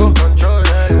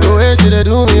 the way she dey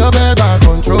do me, you better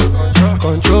control,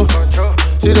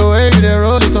 see the way you dey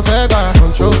roll it, you better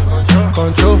control,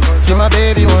 see my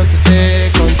baby want to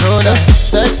take control,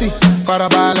 sexy, for a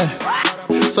ballet.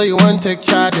 So you want to take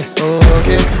charge,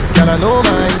 okay? Girl, I know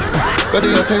mine. Go do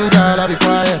your thing, girl, I'll be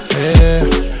quiet, yeah.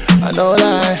 I know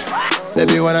lie.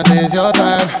 Baby, when I say it's your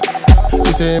time,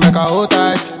 you say make her hold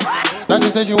tight. Now she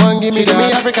said she want give me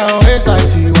African waist like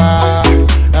Tiwa.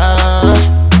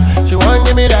 She want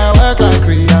give me that work like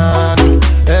Rihanna.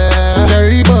 Yeah,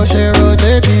 Cherry Bush, she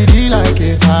rotate PD like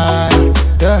a tire.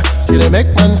 Yeah, she dey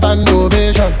make man stand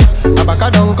ovation. Abaka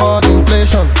don't cause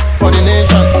inflation for the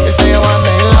nation. They say you want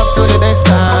me love to the best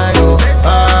time, oh,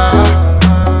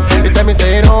 you tell me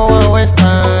say you don't want to waste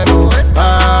time, oh,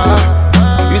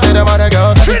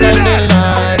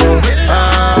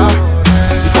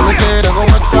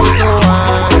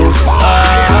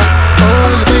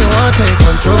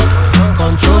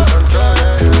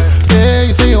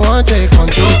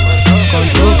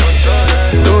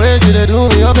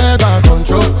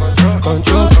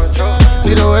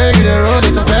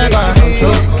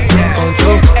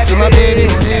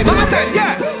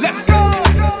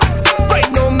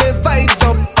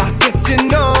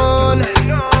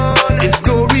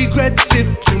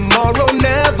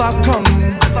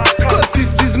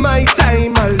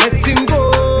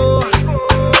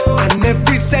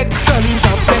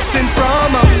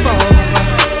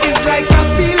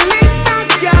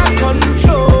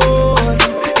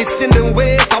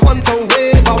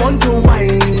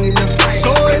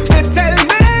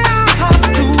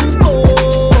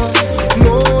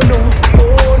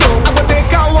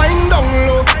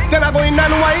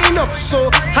 up so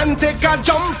and take a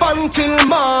jump until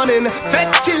morning.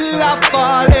 Fet till I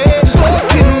falling,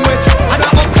 soaking wet and I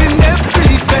up in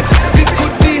every fet. It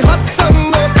could be hot sun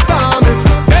or storms.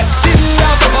 Fet till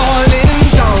I falling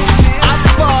down, I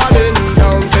falling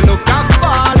down. Say look I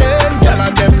falling, girl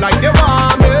and them like they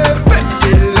want me. Fet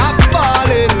till I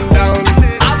falling down,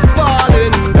 I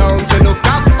falling down. Say look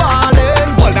I falling,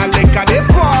 all the liquor they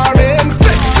pouring.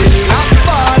 Fet till I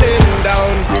falling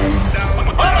down.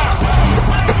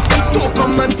 Don't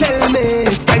come and tell me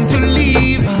it's time to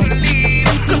leave,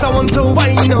 'cause I want to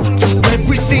wind up to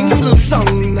every single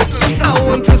song. I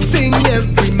want to sing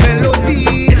every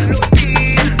melody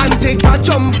and take a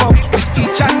jump up with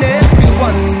each and every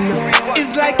one.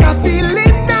 It's like a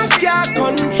feeling I can't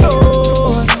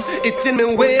control. It's in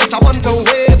my ways, I want to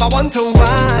wave, I want to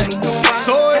whine.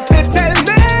 So if they tell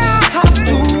me I have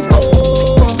to go,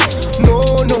 no,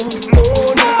 no, no,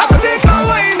 no. I can take a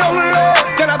wind down low,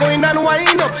 then I go in and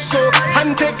wind up so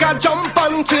and take a jump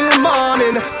until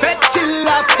morning. Fet till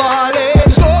I falling,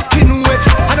 soaking wet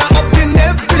and I up in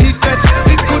every fet.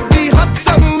 It could be hot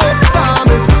sun or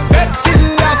storms. Fet till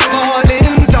I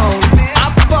falling down, I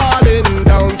falling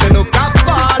down. Say look I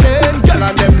falling, girl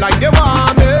and them like they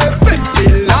want me. Fet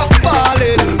till I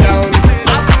falling down,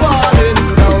 I falling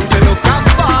down. Say look I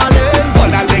falling,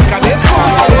 all I like and they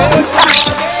falling.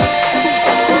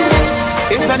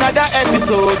 It's another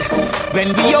episode when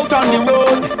we out on the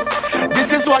road. This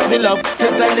is what we love, to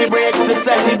celebrate, to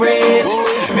celebrate.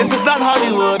 This is not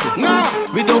Hollywood, no.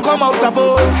 We don't come out of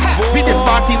pose. We this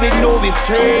party with no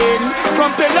restraint.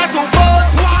 From pillar to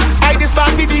post, I this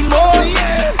party the most.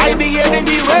 I be here in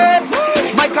the west.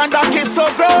 My conduct is so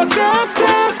gross, gross,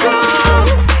 gross,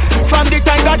 gross. From the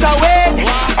time that I wake,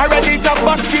 already to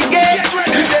bust the gate.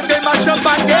 You just say mash up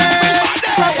again.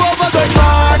 Top over the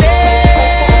party.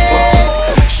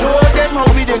 Show them how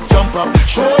we just jump up.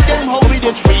 Show them how we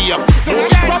just free up.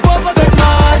 Drop over the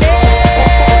money.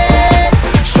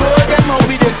 Show them how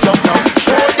we just jump up.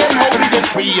 Show them how we just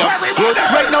free up.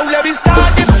 Right now let me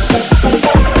start it.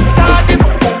 Start it.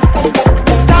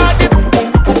 Start it.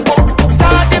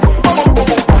 Start it. Start it.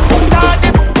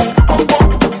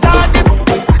 Start it.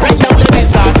 Right now let me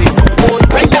start it.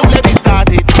 Right now let me start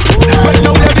it. Right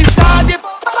now let me start it.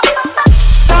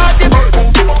 Start it.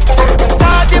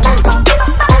 Start it. Start it.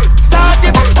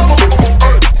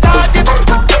 Start it.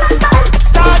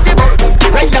 Start it.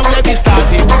 Right now let me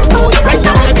start it. Right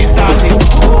now let me start it.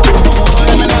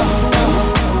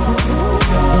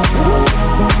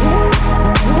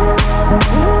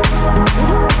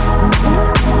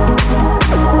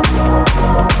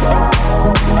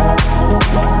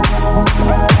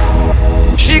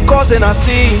 She causing a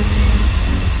scene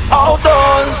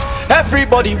outdoors,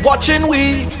 everybody watching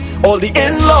we, all the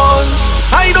in-laws.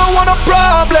 I don't want no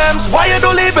problems, why you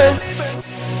don't leave it?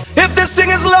 If this thing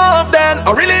is love, then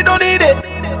I really don't need it.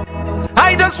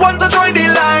 I just want to join the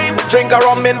line, drink a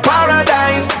rum in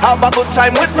paradise, have a good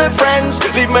time with my friends,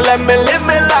 leave me, let me live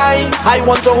my life. I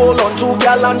want to hold on to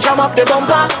girl and jam up the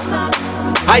bumper.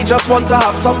 I just want to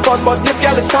have some fun, but this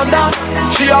girl is thunder.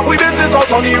 She have we business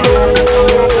out on the road.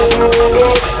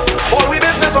 All we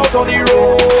business out on the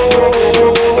road.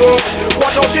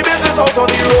 Watch out, she business out on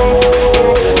the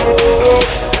road.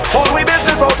 All we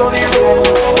business out on the road.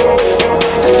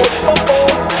 Oh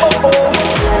oh, oh oh.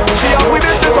 She have we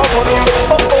business out on the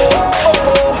road. Oh oh,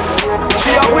 oh oh.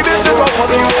 She have we business out on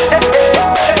the road. Eh eh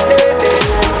eh eh.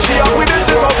 She have we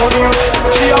business out on the road.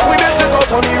 She have we business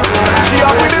out on the road. She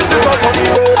have we business out on the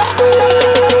road.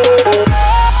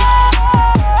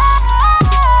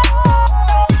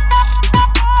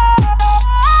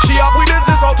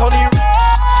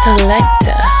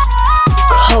 Selector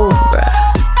Cobra.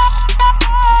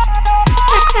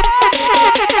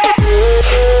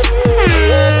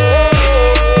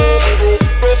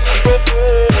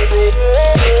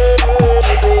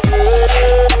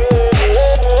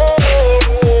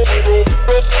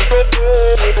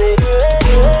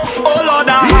 Oh Lord,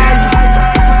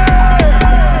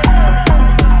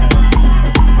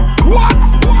 what?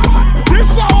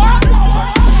 This hour?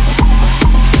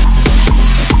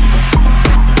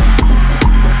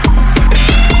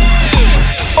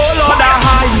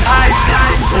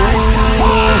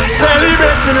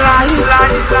 Celebrating life.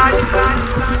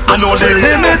 I know the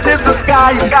limit is the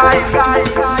sky,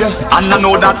 yeah. And I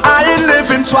know that I ain't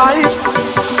living twice.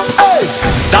 Hey,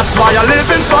 that's why I'm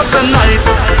living for tonight.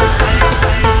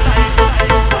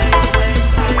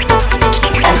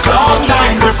 On cloud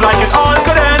nine, live like it all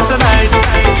could end tonight.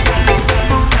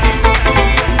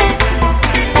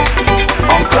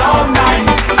 On cloud nine,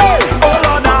 hey, oh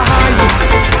Lord, I high.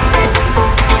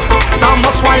 I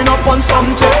must wind up on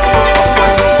something.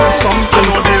 I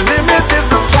know the limit is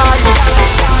the sky.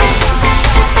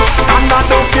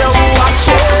 don't care who watch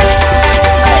it.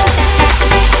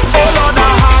 Oh Lord, I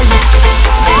high.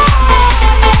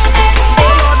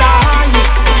 Oh Lord, I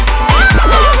high.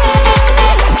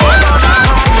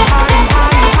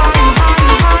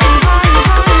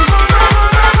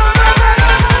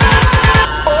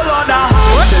 Oh Lord, I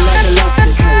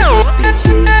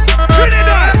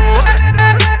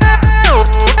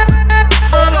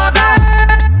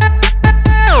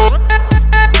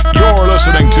You're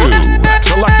listening to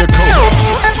Selector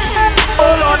Cobra.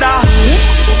 oh Lord,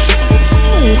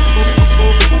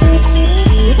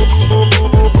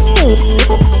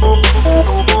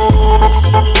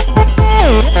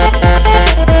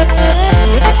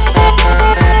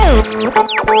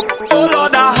 oh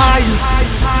Lord, high.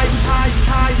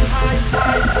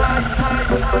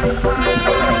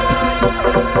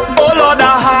 Oh Lord,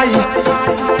 high.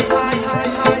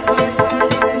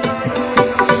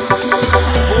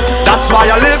 That's why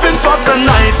I'm living for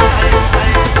tonight.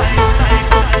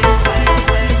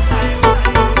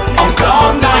 On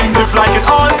cloud nine, live like it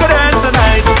all.